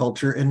same as the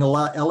culture in the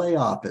LA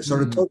office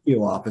or the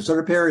Tokyo office or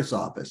the Paris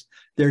office.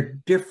 They're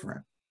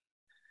different.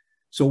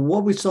 So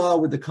what we saw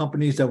with the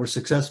companies that were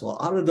successful,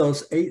 out of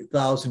those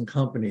 8,000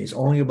 companies,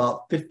 only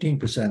about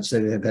 15%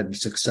 said they had been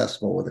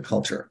successful with the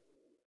culture.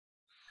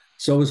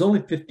 So it was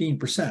only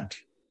 15%.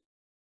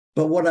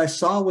 But what I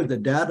saw with the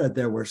data,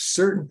 there were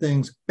certain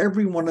things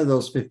every one of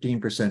those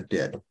 15%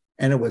 did,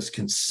 and it was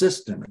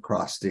consistent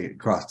across the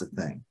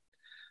thing.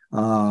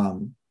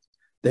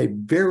 They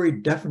very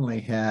definitely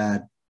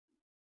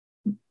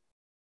they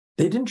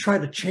didn't try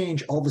to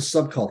change all the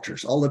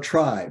subcultures, all the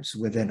tribes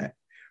within it.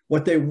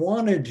 What they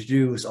wanted to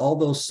do is all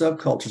those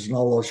subcultures and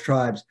all those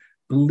tribes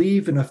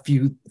believe in a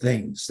few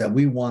things that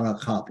we want to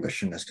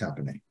accomplish in this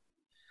company.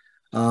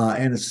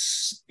 And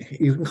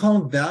you can call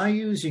them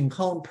values, you can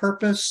call them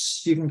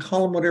purpose, you can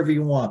call them whatever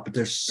you want, but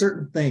there's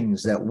certain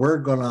things that we're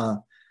going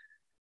to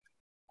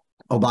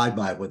abide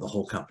by with the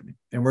whole company.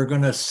 And we're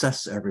going to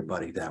assess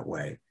everybody that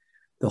way.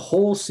 The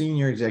whole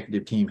senior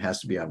executive team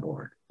has to be on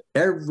board.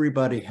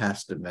 Everybody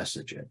has to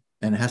message it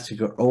and it has to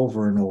go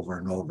over and over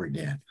and over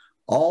again.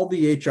 All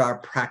the HR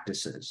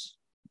practices,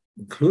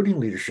 including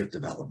leadership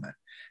development,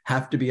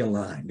 have to be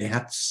aligned. They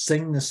have to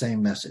sing the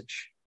same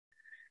message.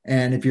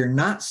 And if you're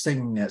not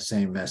singing that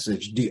same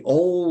message, the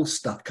old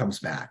stuff comes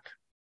back.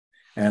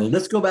 And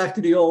let's go back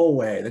to the old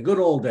way, the good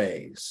old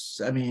days.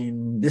 I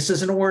mean, this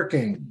isn't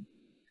working.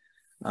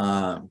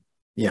 So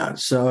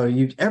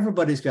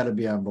everybody's got to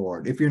be on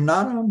board. If you're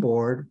not on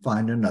board,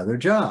 find another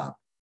job.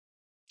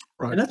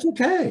 Right. And that's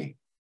okay.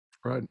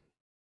 Right.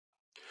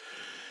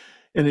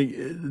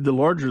 And the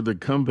larger the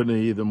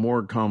company, the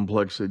more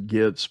complex it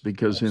gets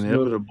because Absolutely.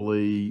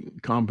 inevitably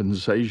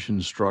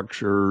compensation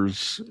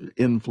structures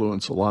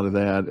influence a lot of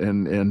that.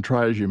 And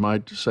try as you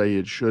might to say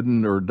it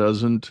shouldn't or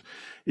doesn't,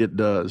 it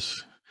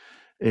does.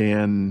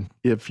 And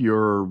if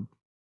I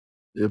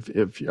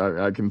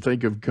can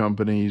think of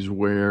companies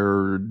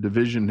where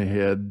division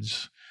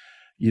heads,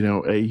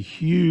 a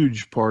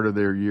huge part of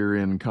their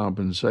year-end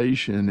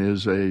compensation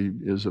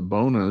is a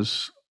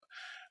bonus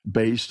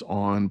based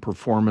on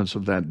performance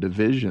of that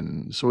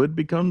division. So it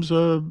becomes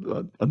a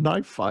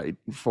knife fight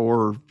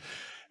for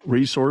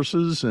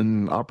resources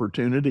and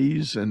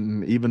opportunities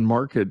and even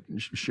market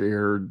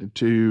share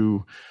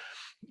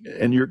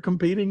and you're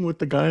competing with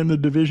the guy in the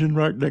division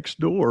right next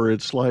door.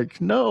 It's like,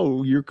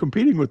 no, you're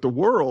competing with the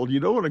world. You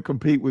don't want to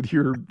compete with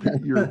your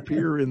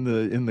peer in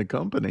the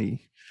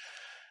company.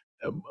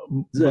 But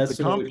the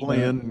comp Absolutely.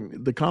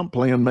 plan the comp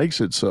plan makes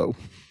it so.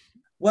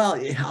 Well,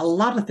 a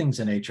lot of things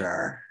in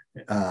HR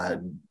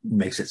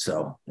makes it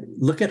so.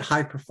 Look at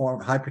high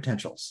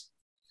potentials.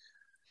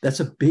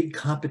 That's a big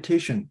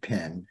competition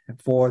pin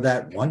for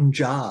that one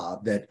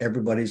job that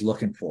everybody's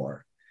looking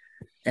for,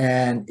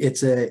 and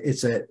it's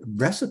a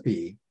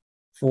recipe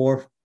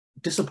for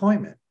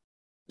disappointment.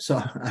 So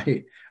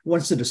I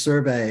once did a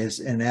survey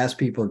and asked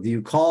people, do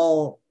you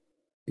call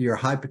your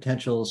high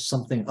potentials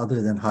something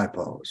other than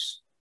hypos?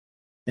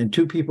 And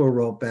two people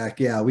wrote back,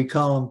 yeah, we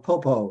call them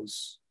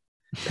popos,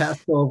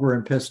 passed over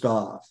and pissed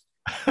off.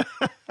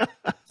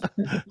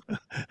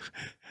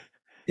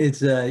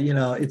 It's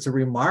a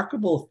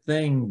remarkable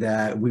thing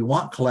that we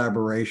want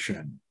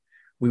collaboration.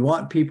 We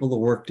want people to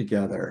work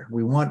together.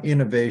 We want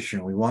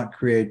innovation. We want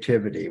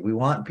creativity. We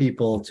want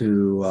people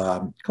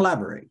to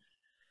collaborate.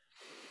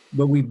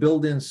 But we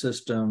build in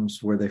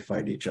systems where they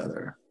fight each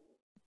other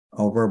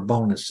over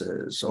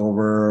bonuses,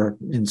 over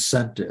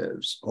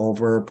incentives,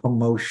 over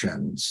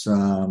promotions.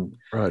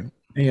 Right.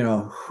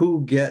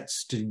 Who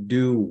gets to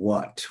do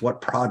what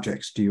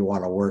projects do you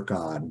want to work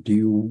on?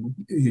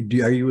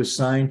 Are you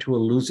assigned to a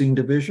losing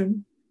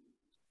division,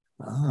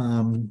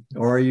 or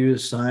are you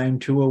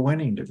assigned to a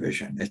winning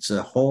division? It's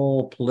a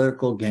whole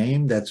political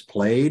game that's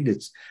played.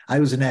 I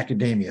was in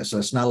academia, so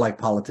it's not like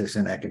politics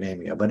in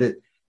academia, but it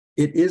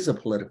is a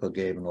political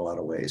game in a lot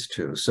of ways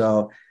too.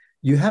 So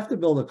you have to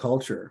build a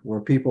culture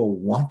where people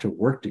want to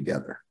work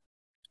together.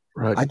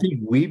 Right. I think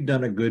we've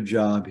done a good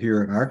job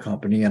here in our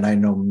company, and I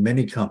know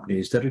many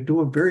companies that do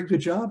a very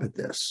good job at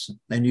this.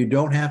 And you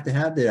don't have to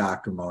have the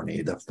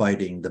acrimony, the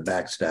fighting, the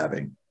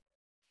backstabbing.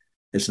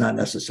 It's not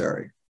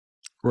necessary.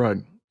 Right.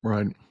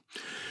 Right.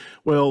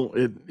 Well,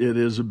 it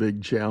is a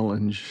big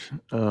challenge.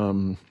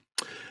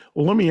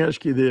 Well, let me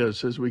ask you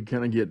this as we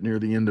kind of get near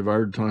the end of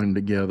our time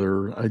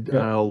together.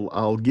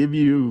 I'll give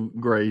you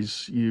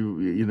grace.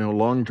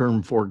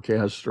 Long-term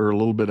forecasts are a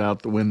little bit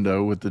out the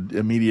window with the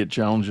immediate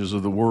challenges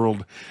of the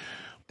world.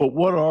 But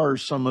what are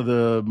some of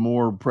the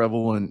more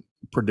prevalent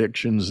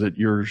predictions that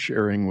you're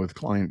sharing with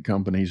client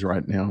companies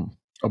right now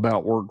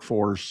about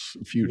workforce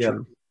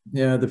future?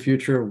 Yeah, the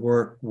future of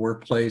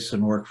workplace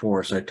and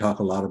workforce. I talk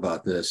a lot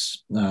about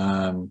this.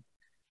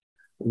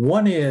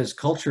 One is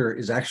culture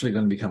is actually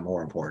going to become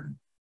more important.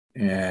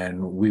 And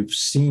we've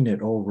seen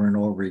it over and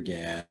over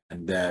again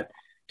that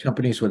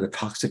companies with a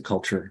toxic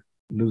culture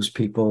lose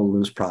people,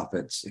 lose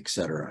profits, et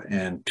cetera.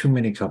 And too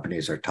many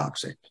companies are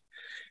toxic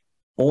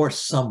or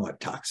somewhat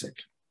toxic.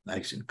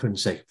 I couldn't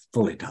say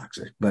fully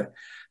toxic, but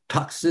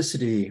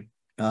toxicity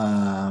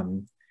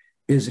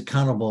is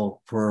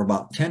accountable for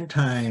about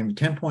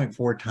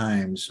 10.4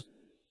 times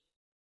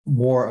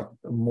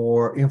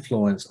more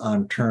influence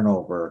on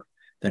turnover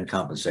than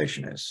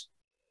compensation is.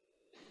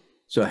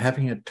 So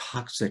having a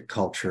toxic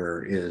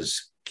culture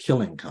is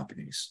killing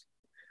companies,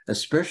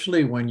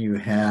 especially when you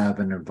have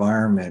an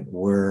environment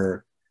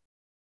where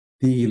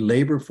the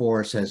labor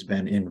force has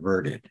been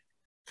inverted.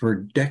 For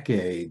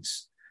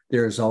decades,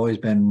 there's always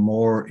been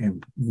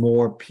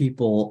more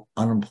people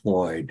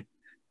unemployed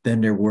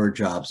than there were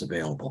jobs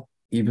available,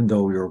 even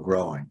though we were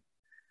growing.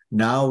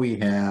 Now we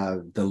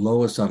have the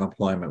lowest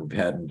unemployment we've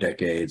had in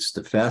decades,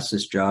 the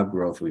fastest job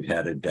growth we've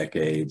had in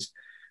decades.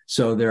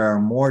 So there are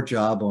more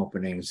job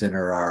openings than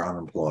there are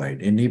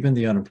unemployed. And even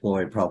the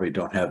unemployed probably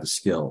don't have the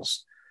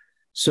skills.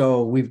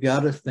 So we've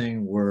got a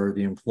thing where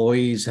the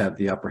employees have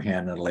the upper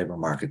hand in the labor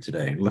market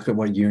today. Look at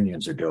what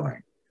unions are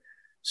doing.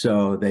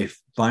 So they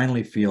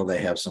finally feel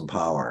they have some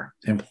power.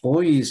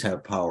 Employees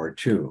have power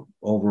too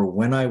over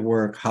when I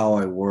work, how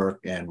I work,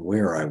 and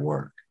where I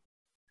work.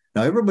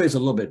 Now, everybody's a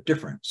little bit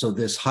different. So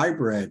this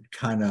hybrid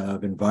kind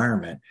of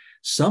environment,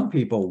 some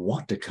people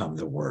want to come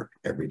to work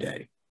every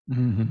day.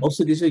 Mm-hmm.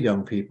 Most of these are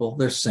young people.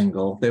 They're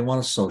single. They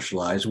want to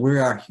socialize. We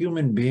are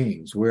human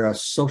beings. We are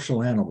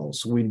social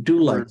animals. We do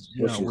like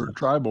we're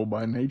tribal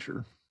by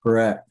nature.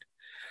 Correct.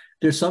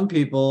 There's some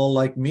people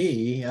like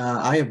me.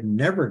 I have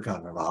never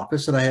gone to an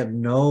office, and I have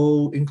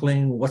no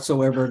inkling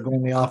whatsoever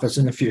going to the office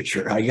in the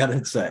future. I got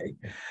to say,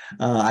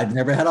 I've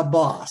never had a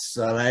boss,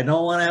 and I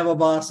don't want to have a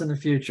boss in the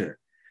future.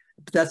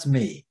 But that's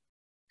me,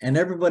 and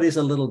everybody's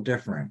a little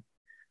different.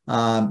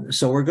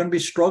 So we're going to be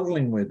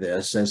struggling with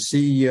this as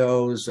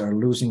CEOs are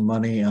losing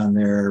money on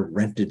their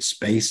rented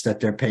space that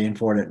they're paying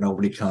for that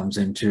nobody comes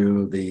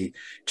into. The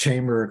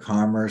Chamber of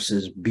Commerce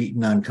is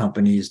beating on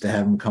companies to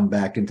have them come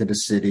back into the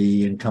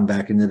city and come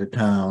back into the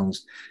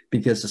towns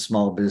because the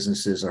small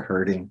businesses are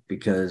hurting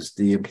because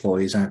the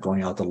employees aren't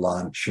going out to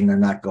lunch and they're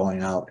not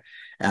going out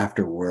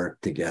after work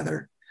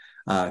together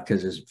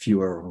because there's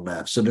fewer of them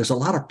left. So there's a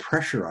lot of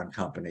pressure on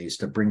companies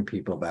to bring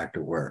people back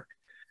to work.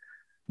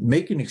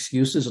 Making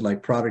excuses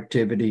like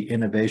productivity,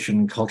 innovation,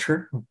 and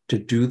culture to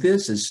do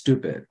this is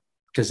stupid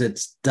because it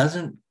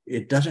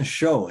doesn't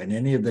show in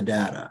any of the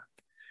data.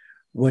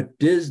 What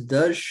this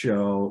does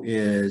show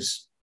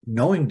is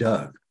knowing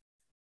Doug.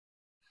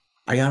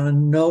 I gotta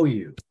know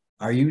you.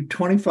 Are you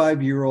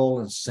 25-year-old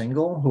and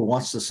single who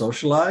wants to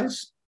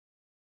socialize?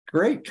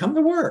 Great, come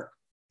to work.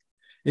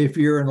 If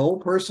you're an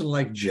old person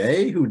like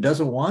Jay who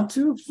doesn't want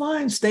to,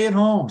 fine, stay at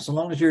home. So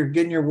long as you're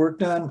getting your work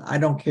done, I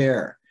don't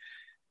care.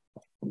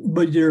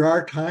 But there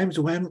are times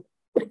when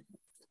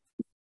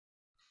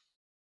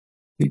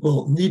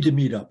people need to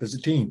meet up as a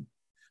team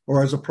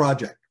or as a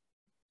project,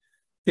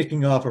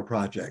 kicking off a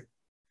project,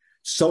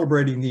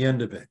 celebrating the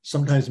end of it,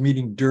 sometimes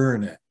meeting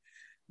during it.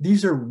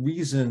 These are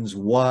reasons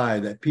why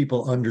that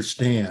people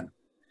understand.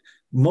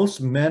 Most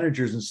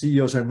managers and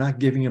CEOs are not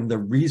giving them the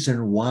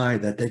reason why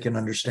that they can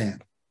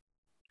understand.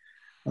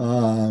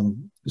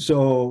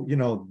 So,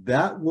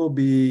 that will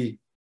be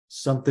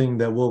something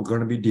that we're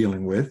going to be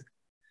dealing with.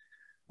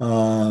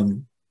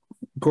 Of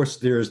course,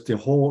 there's the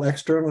whole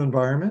external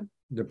environment,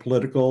 the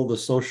political, the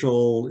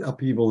social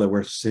upheaval that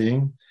we're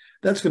seeing.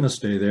 That's going to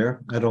stay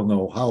there. I don't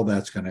know how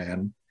that's going to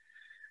end.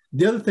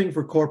 The other thing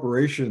for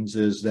corporations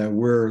is that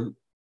we're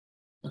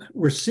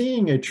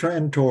seeing a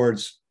trend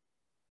towards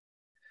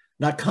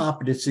not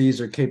competencies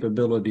or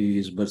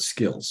capabilities, but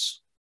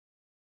skills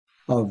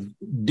of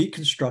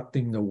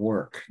deconstructing the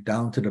work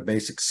down to the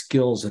basic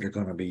skills that are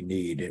going to be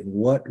needed.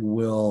 What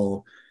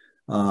will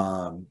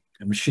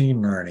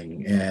machine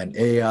learning and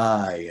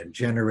AI and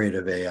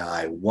generative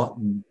AI, what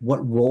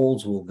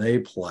roles will they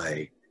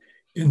play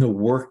in the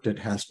work that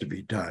has to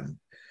be done?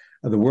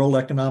 The World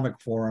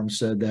Economic Forum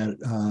said that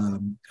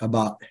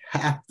about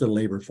half the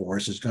labor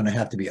force is going to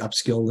have to be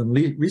upskilled and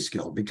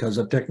reskilled because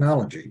of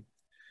technology.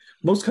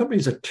 Most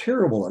companies are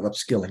terrible at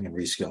upskilling and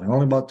reskilling.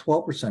 Only about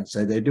 12%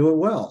 say they do it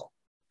well.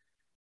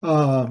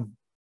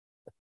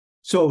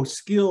 So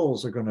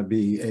skills are going to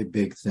be a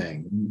big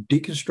thing.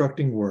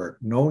 Deconstructing work,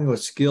 knowing what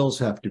skills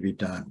have to be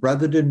done,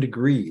 rather than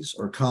degrees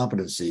or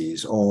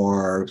competencies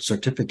or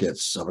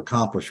certificates of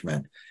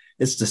accomplishment.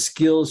 It's the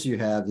skills you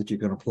have that you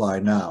can apply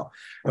now.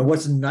 And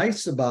what's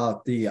nice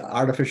about the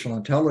artificial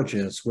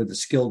intelligence with the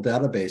skill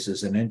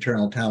databases and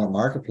internal talent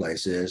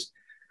marketplace is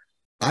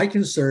I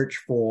can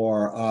search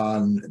for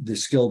on the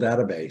skill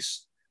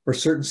database for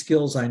certain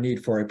skills I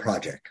need for a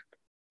project.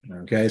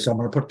 Okay, so I'm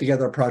going to put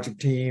together a project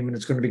team and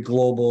it's going to be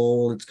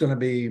global, it's going to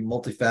be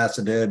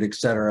multifaceted, et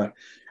cetera.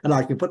 And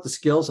I can put the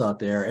skills out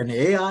there and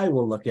the AI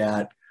will look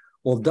at,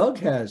 well, Doug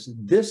has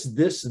this,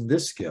 and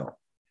this skill.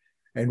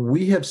 And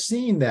we have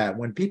seen that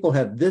when people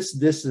have this,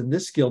 and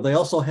this skill, they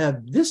also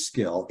have this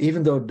skill,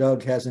 even though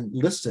Doug hasn't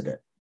listed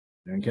it.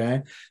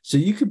 Okay, so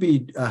you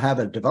could have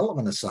a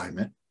development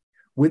assignment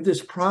with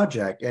this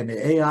project and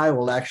the AI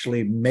will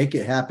actually make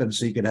it happen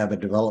so you could have a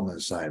development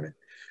assignment.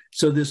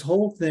 So this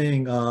whole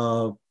thing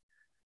of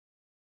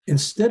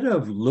instead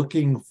of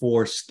looking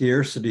for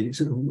scarcity,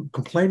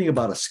 complaining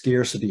about a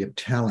scarcity of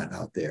talent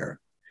out there,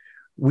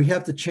 we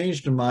have to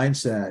change the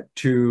mindset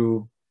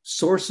to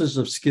sources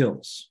of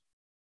skills.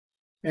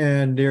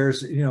 And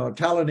there's, a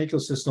talent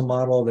ecosystem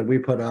model that we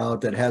put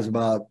out that has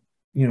about,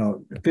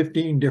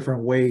 15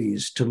 different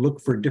ways to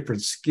look for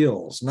different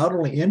skills, not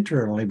only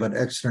internally, but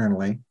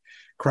externally.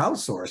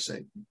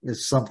 Crowdsourcing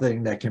is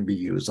something that can be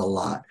used a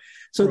lot.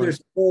 So There's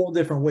a whole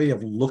different way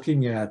of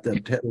looking at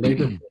the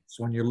labor force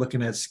when you're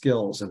looking at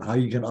skills and how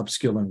you can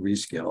upskill and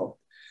reskill.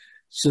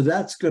 So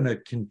that's going to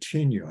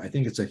continue. I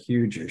think it's a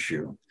huge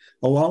issue,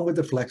 along with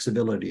the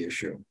flexibility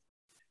issue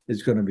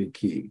is going to be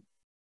key.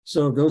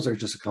 So those are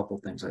just a couple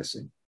of things I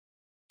see.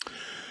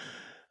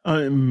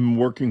 I'm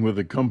working with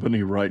a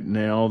company right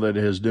now that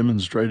has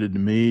demonstrated to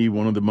me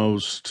one of the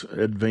most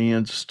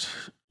advanced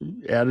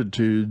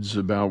attitudes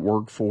about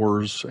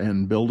workforce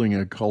and building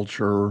a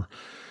culture.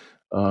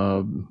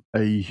 A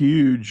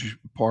huge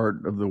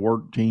part of the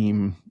work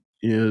team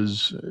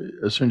is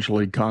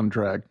essentially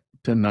contract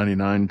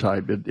 1099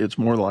 type. It's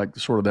more like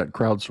sort of that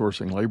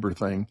crowdsourcing labor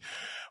thing.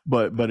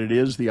 But it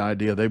is the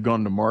idea they've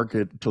gone to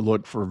market to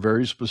look for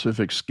very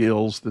specific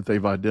skills that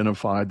they've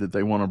identified that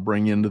they want to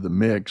bring into the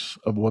mix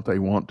of what they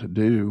want to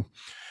do.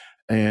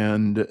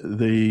 And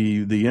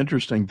the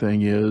interesting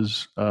thing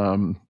is,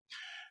 on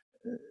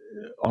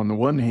the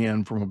one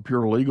hand, from a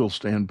pure legal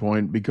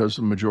standpoint, because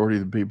the majority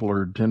of the people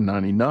are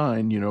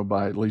 1099,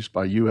 at least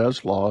by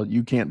U.S. law,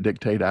 you can't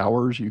dictate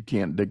hours, you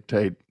can't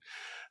dictate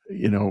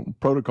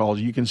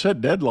protocols. You can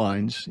set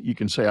deadlines. You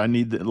can say, I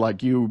need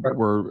like you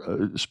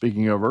were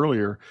speaking of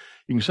earlier,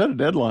 you can set a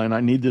deadline.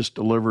 I need this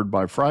delivered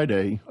by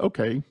Friday.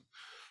 Okay.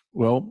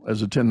 Well,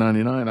 as a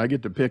 1099, I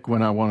get to pick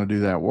when I want to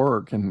do that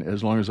work, and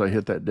as long as I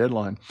hit that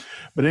deadline.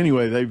 But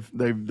anyway,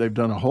 they've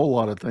done a whole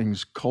lot of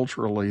things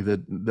culturally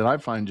that I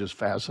find just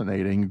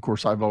fascinating. Of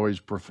course, I've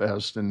always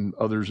professed, and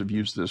others have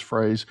used this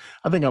phrase.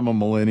 I think I'm a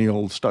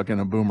millennial stuck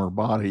in a boomer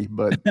body,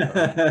 but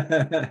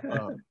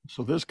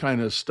so this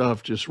kind of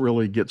stuff just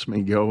really gets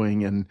me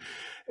going.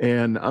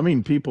 And I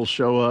mean, people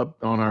show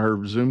up on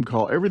our Zoom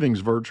call.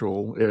 Everything's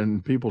virtual,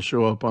 and people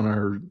show up on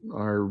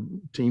our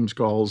Teams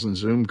calls and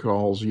Zoom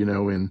calls,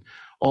 in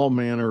all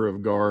manner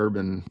of garb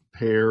and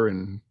hair,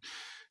 and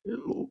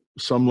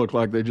some look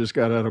like they just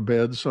got out of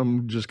bed,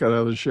 some just got out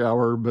of the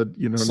shower, but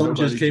Some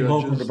just nobody came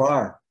home from the judges.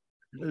 bar.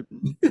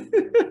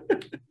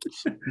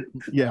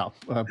 Yeah,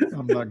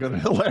 I'm not going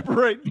to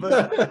elaborate,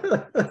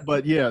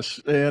 but yes,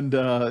 and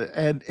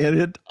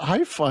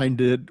I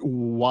find it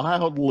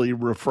wildly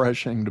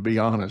refreshing, to be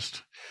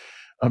honest.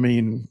 I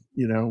mean,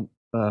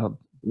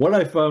 What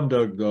I found,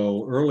 Doug,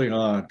 though, early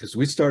on, because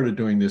we started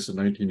doing this in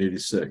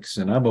 1986,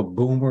 and I'm a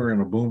boomer in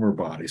a boomer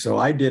body. So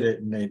I did it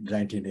in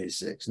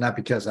 1986, not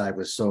because I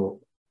was so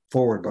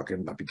forward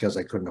looking, but because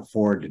I couldn't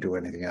afford to do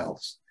anything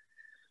else.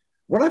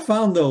 What I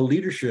found, though,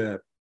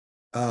 leadership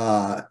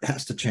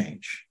has to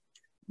change.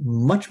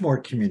 Much more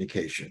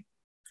communication.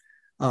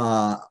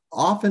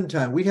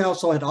 Oftentimes, we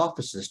also had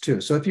offices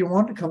too. So if you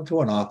want to come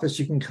to an office,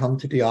 you can come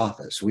to the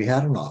office. We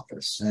had an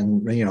office,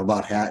 and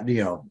about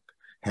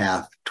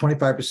half,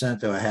 25%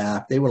 to a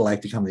half, they would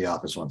like to come to the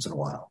office once in a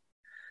while.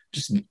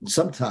 Just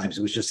sometimes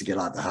it was just to get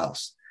out of the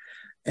house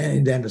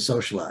and then to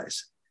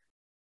socialize.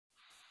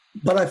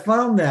 But I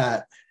found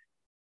that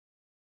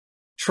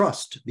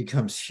trust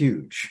becomes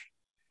huge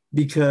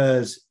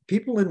because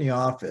people in the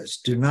office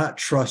do not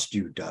trust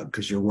you, Doug,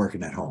 because you're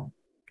working at home.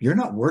 You're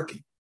not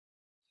working.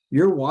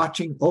 You're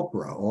watching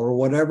Oprah or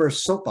whatever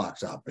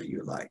soapbox opera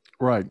you like.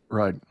 Right.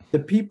 The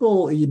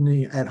people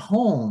at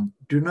home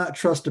do not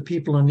trust the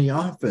people in the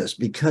office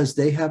because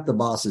they have the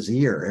boss's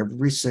ear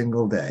every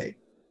single day.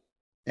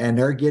 And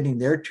they're getting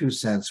their 2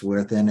 cents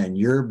worth in, and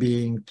you're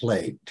being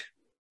plagued.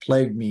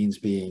 Plagued means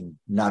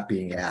not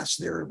being asked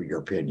your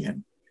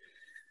opinion.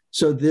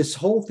 So this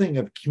whole thing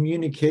of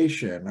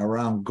communication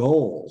around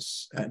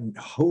goals and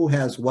who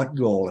has what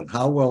goal and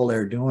how well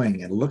they're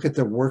doing and look at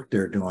the work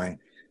they're doing,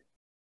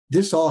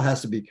 this all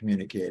has to be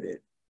communicated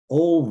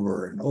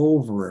over and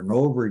over and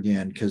over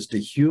again, because the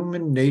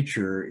human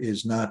nature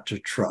is not to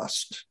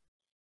trust.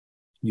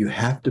 You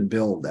have to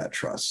build that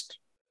trust.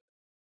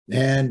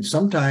 And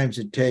sometimes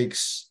it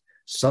takes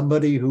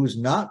somebody who's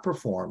not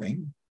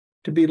performing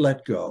to be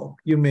let go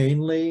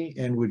humanely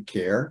and with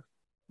care,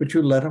 but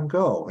you let them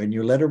go and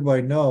you let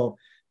everybody know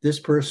this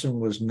person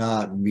was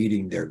not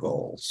meeting their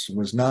goals,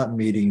 was not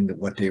meeting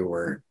what they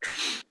were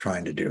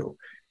trying to do.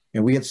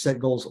 And we had set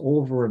goals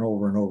over and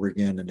over and over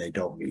again, and they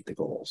don't meet the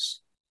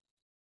goals.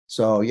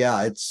 So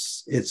yeah,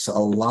 it's a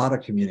lot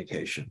of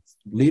communication.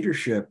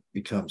 Leadership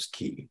becomes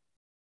key.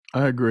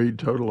 I agree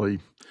totally.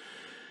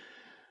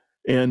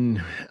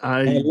 And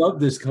I love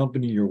this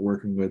company you're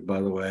working with,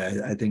 by the way.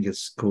 I think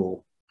it's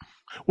cool.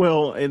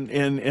 Well,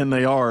 and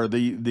they are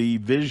the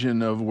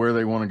vision of where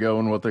they want to go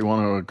and what they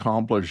want to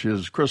accomplish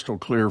is crystal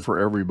clear for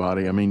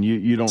everybody. I mean,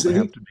 you don't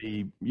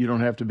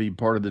have to be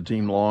part of the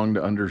team long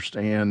to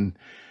understand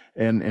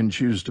and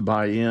choose to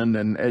buy in.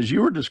 And as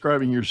you were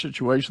describing your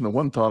situation, the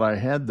one thought I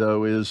had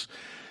though is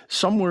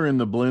somewhere in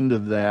the blend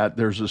of that,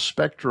 there's a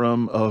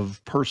spectrum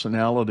of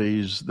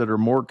personalities that are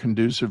more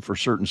conducive for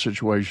certain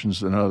situations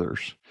than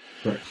others.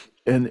 Right.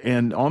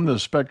 And on the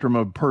spectrum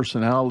of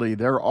personality,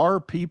 there are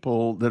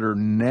people that are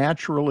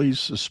naturally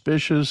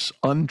suspicious,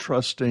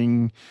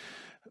 untrusting,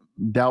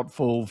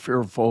 doubtful,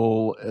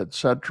 fearful,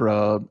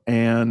 etc.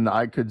 And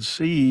I could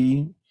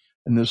see,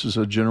 and this is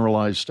a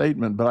generalized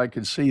statement, but I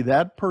could see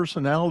that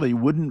personality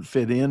wouldn't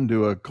fit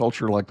into a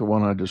culture like the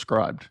one I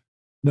described.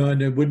 No,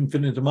 and it wouldn't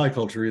fit into my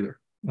culture either.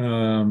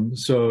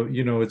 So,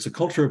 it's a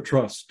culture of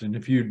trust. And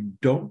if you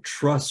don't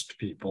trust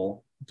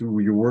people who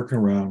you're working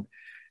around,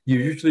 you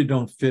usually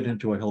don't fit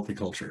into a healthy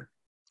culture.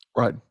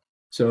 Right.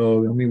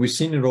 So, I mean, we've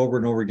seen it over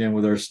and over again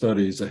with our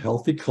studies. A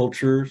healthy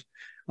culture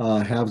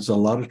has a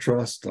lot of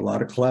trust, a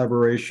lot of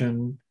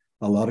collaboration,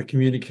 a lot of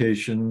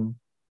communication.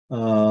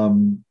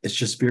 It's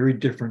just very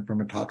different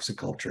from a toxic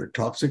culture.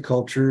 Toxic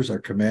cultures are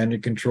command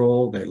and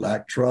control. They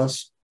lack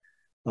trust.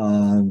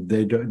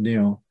 They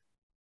don't,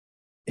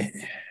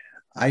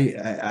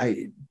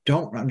 I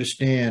don't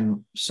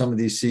understand some of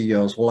these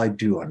CEOs. Well, I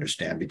do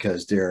understand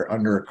because they're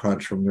under a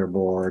crunch from their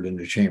board and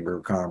the Chamber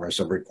of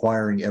Commerce of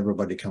requiring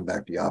everybody to come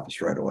back to the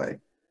office right away.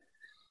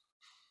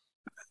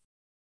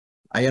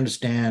 I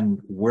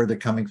understand where they're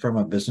coming from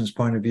a business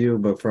point of view,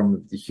 but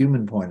from the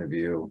human point of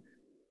view,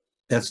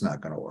 that's not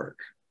going to work.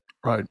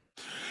 Right.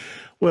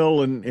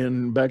 Well,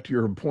 and back to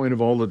your point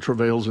of all the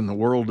travails in the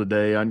world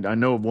today, I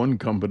know of one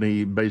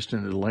company based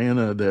in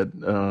Atlanta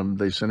that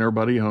they sent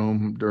everybody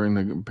home during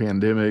the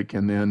pandemic,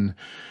 and then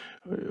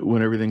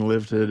when everything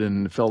lifted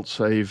and felt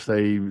safe,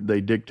 they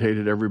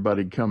dictated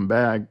everybody come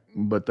back,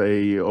 but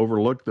they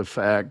overlooked the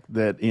fact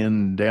that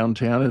in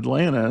downtown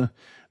Atlanta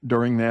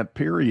during that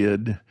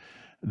period,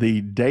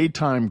 the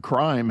daytime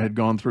crime had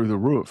gone through the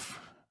roof.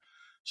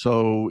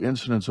 So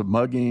incidents of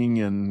mugging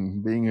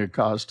and being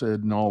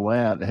accosted and all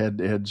that had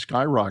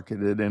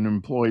skyrocketed, and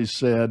employees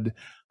said,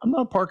 I'm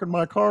not parking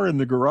my car in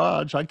the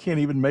garage. I can't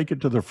even make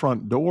it to the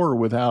front door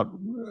without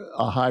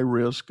a high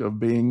risk of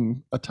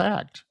being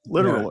attacked,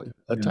 literally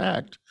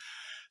attacked.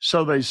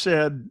 So they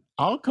said,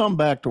 I'll come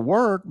back to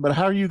work, but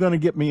how are you going to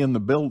get me in the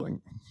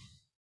building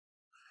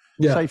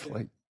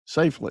safely?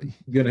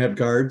 You're going to have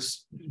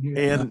guards.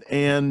 And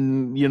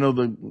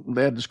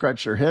they had to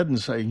scratch their head and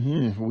say,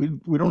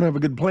 we don't have a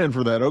good plan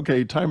for that.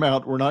 Okay, time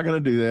out. We're not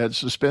going to do that.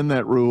 Suspend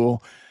that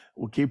rule.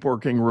 We'll keep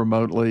working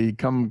remotely.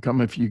 Come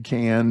if you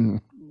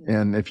can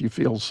and if you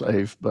feel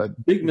safe.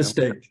 But big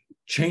mistake,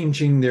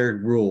 changing their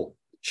rule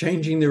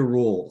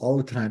all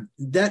the time.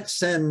 That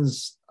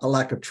sends a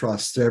lack of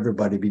trust to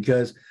everybody,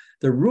 because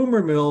the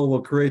rumor mill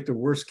will create the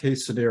worst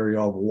case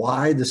scenario of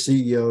why the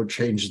CEO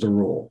changed the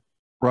rule.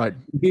 Right.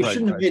 He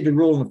shouldn't have made the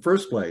rule in the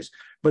first place.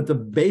 But the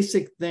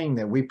basic thing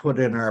that we put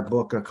in our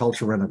book, A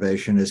Culture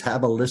Renovation, is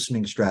have a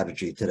listening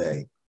strategy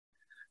today.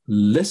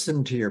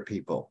 Listen to your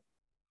people.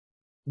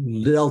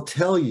 They'll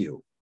tell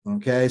you.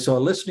 Okay. So a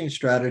listening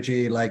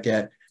strategy, like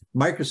at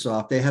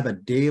Microsoft, they have a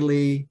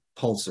daily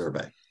pulse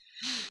survey.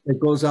 It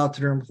goes out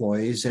to their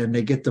employees and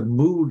they get the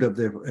mood of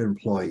their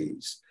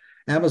employees.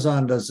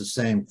 Amazon does the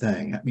same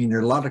thing. I mean, there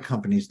are a lot of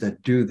companies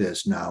that do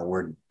this now,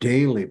 where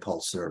daily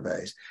pulse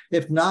surveys.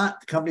 If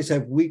not, companies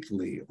have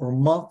weekly or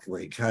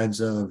monthly kinds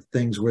of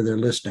things where they're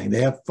listening.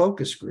 They have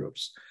focus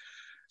groups.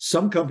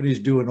 Some companies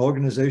do an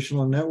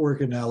organizational network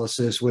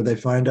analysis where they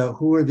find out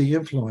who are the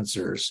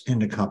influencers in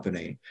the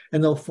company,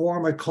 and they'll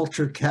form a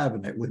culture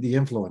cabinet with the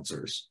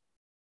influencers.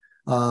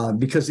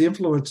 Because the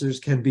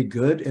influencers can be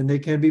good and they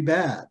can be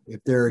bad.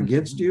 If they're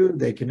against you,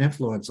 they can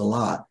influence a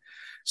lot.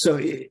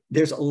 So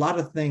there's a lot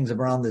of things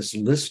around this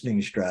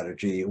listening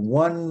strategy.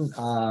 One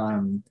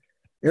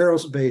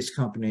aerospace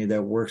company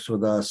that works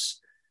with us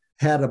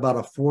had about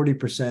a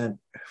 40%,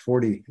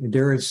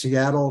 they're in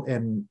Seattle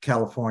and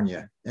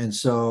California. And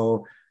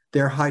so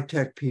their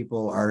high-tech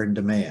people are in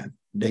demand.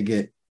 They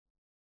get,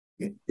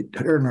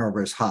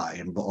 turnover is high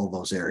in all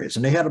those areas.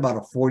 And they had about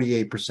a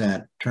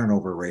 48%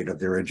 turnover rate of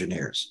their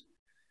engineers.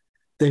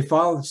 They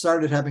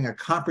started having a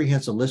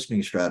comprehensive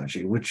listening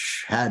strategy,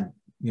 which had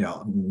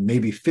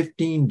maybe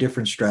 15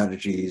 different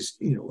strategies,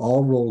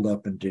 all rolled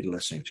up into the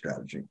listening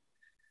strategy.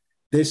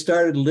 They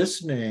started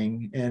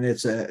listening, and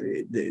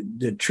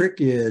the trick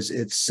is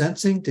it's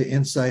sensing to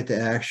insight to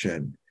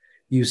action.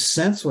 You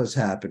sense what's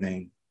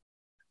happening,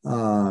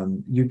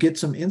 you get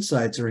some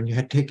insights, and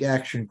you take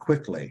action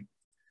quickly.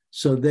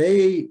 So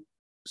they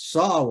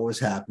saw what was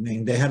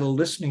happening. They had a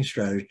listening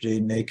strategy,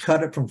 and they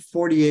cut it from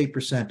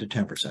 48% to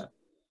 10%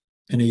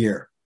 in a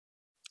year.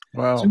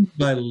 Wow. Simply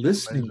by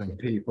listening to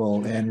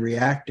people and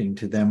reacting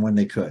to them when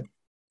they could.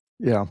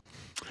 Yeah.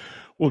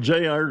 Well,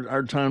 Jay,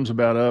 our time's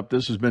about up.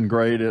 This has been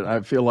great.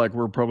 I feel like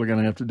we're probably going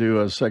to have to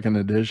do a second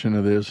edition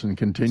of this and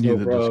continue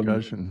the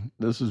discussion.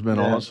 This has been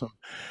awesome.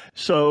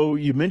 So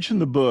you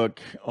mentioned the book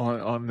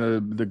on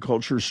the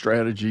culture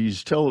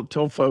strategies.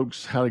 Tell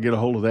folks how to get a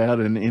hold of that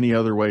and any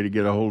other way to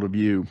get a hold of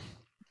you.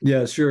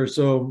 Yeah, sure.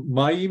 So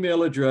my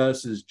email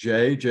address is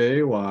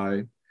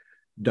JJY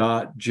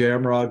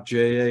jamrog,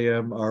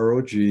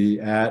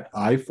 JAMROG at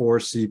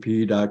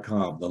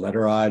i4cp.com, the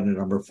letter I and the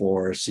number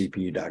 4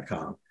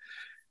 cp.com.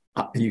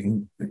 You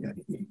can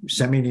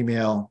send me an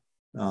email.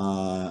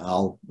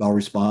 I'll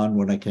respond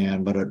when I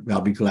can, but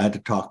I'll be glad to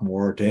talk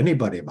more to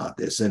anybody about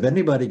this. If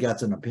anybody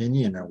got an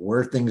opinion on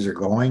where things are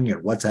going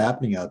and what's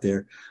happening out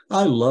there,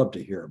 I love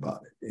to hear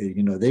about it.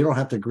 They don't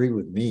have to agree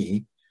with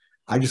me.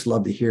 I just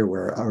love to hear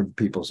where our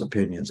people's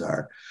opinions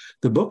are.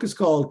 The book is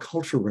called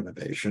Culture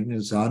Renovation.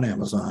 It's on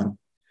Amazon.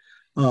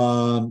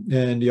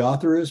 And the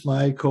author is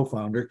my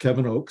co-founder,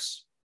 Kevin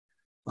Oakes.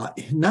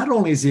 Not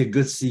only is he a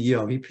good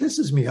CEO, he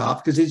pisses me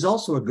off because he's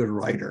also a good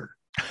writer.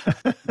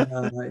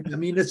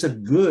 It's a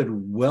good,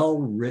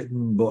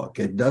 well-written book.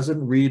 It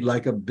doesn't read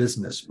like a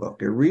business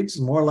book. It reads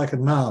more like a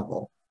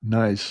novel.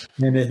 Nice.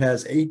 And it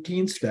has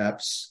 18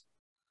 steps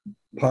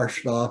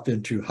parsed off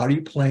into how do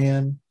you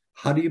plan,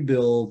 how do you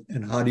build,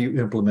 and how do you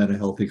implement a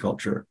healthy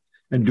culture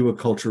and do a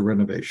culture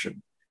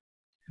renovation.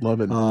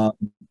 Love it.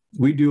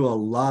 We do a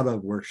lot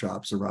of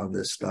workshops around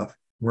this stuff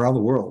around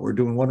the world. We're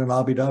doing one in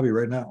Abu Dhabi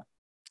right now.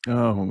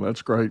 Oh,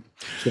 that's great.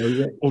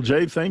 Well,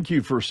 Jay, thank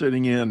you for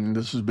sitting in.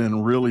 This has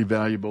been really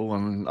valuable,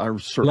 and I'm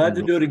certainly glad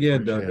to do it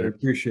again, Doug. I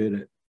appreciate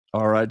it.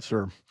 All right,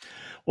 sir.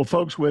 Well,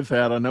 folks, with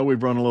that, I know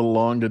we've run a little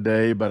long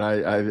today, but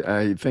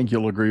I think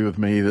you'll agree with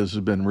me. This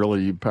has been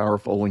really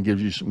powerful and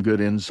gives you some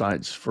good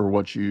insights for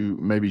what you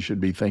maybe should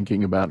be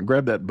thinking about.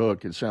 Grab that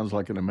book. It sounds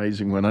like an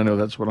amazing one. I know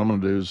that's what I'm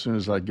going to do as soon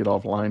as I get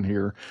offline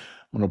here.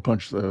 I'm going to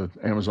punch the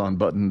Amazon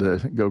button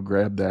to go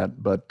grab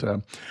that. But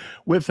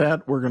with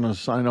that, we're going to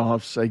sign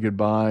off, say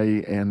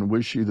goodbye, and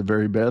wish you the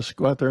very best.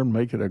 Go out there and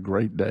make it a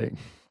great day.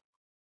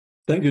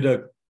 Thank you,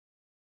 Doug.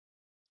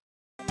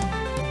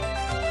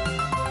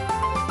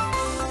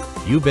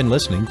 You've been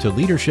listening to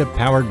Leadership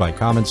Powered by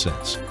Common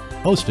Sense,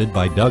 hosted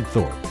by Doug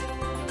Thorpe.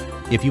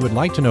 If you would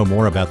like to know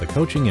more about the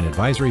coaching and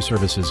advisory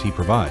services he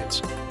provides,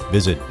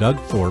 visit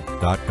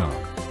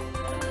dougthorpe.com.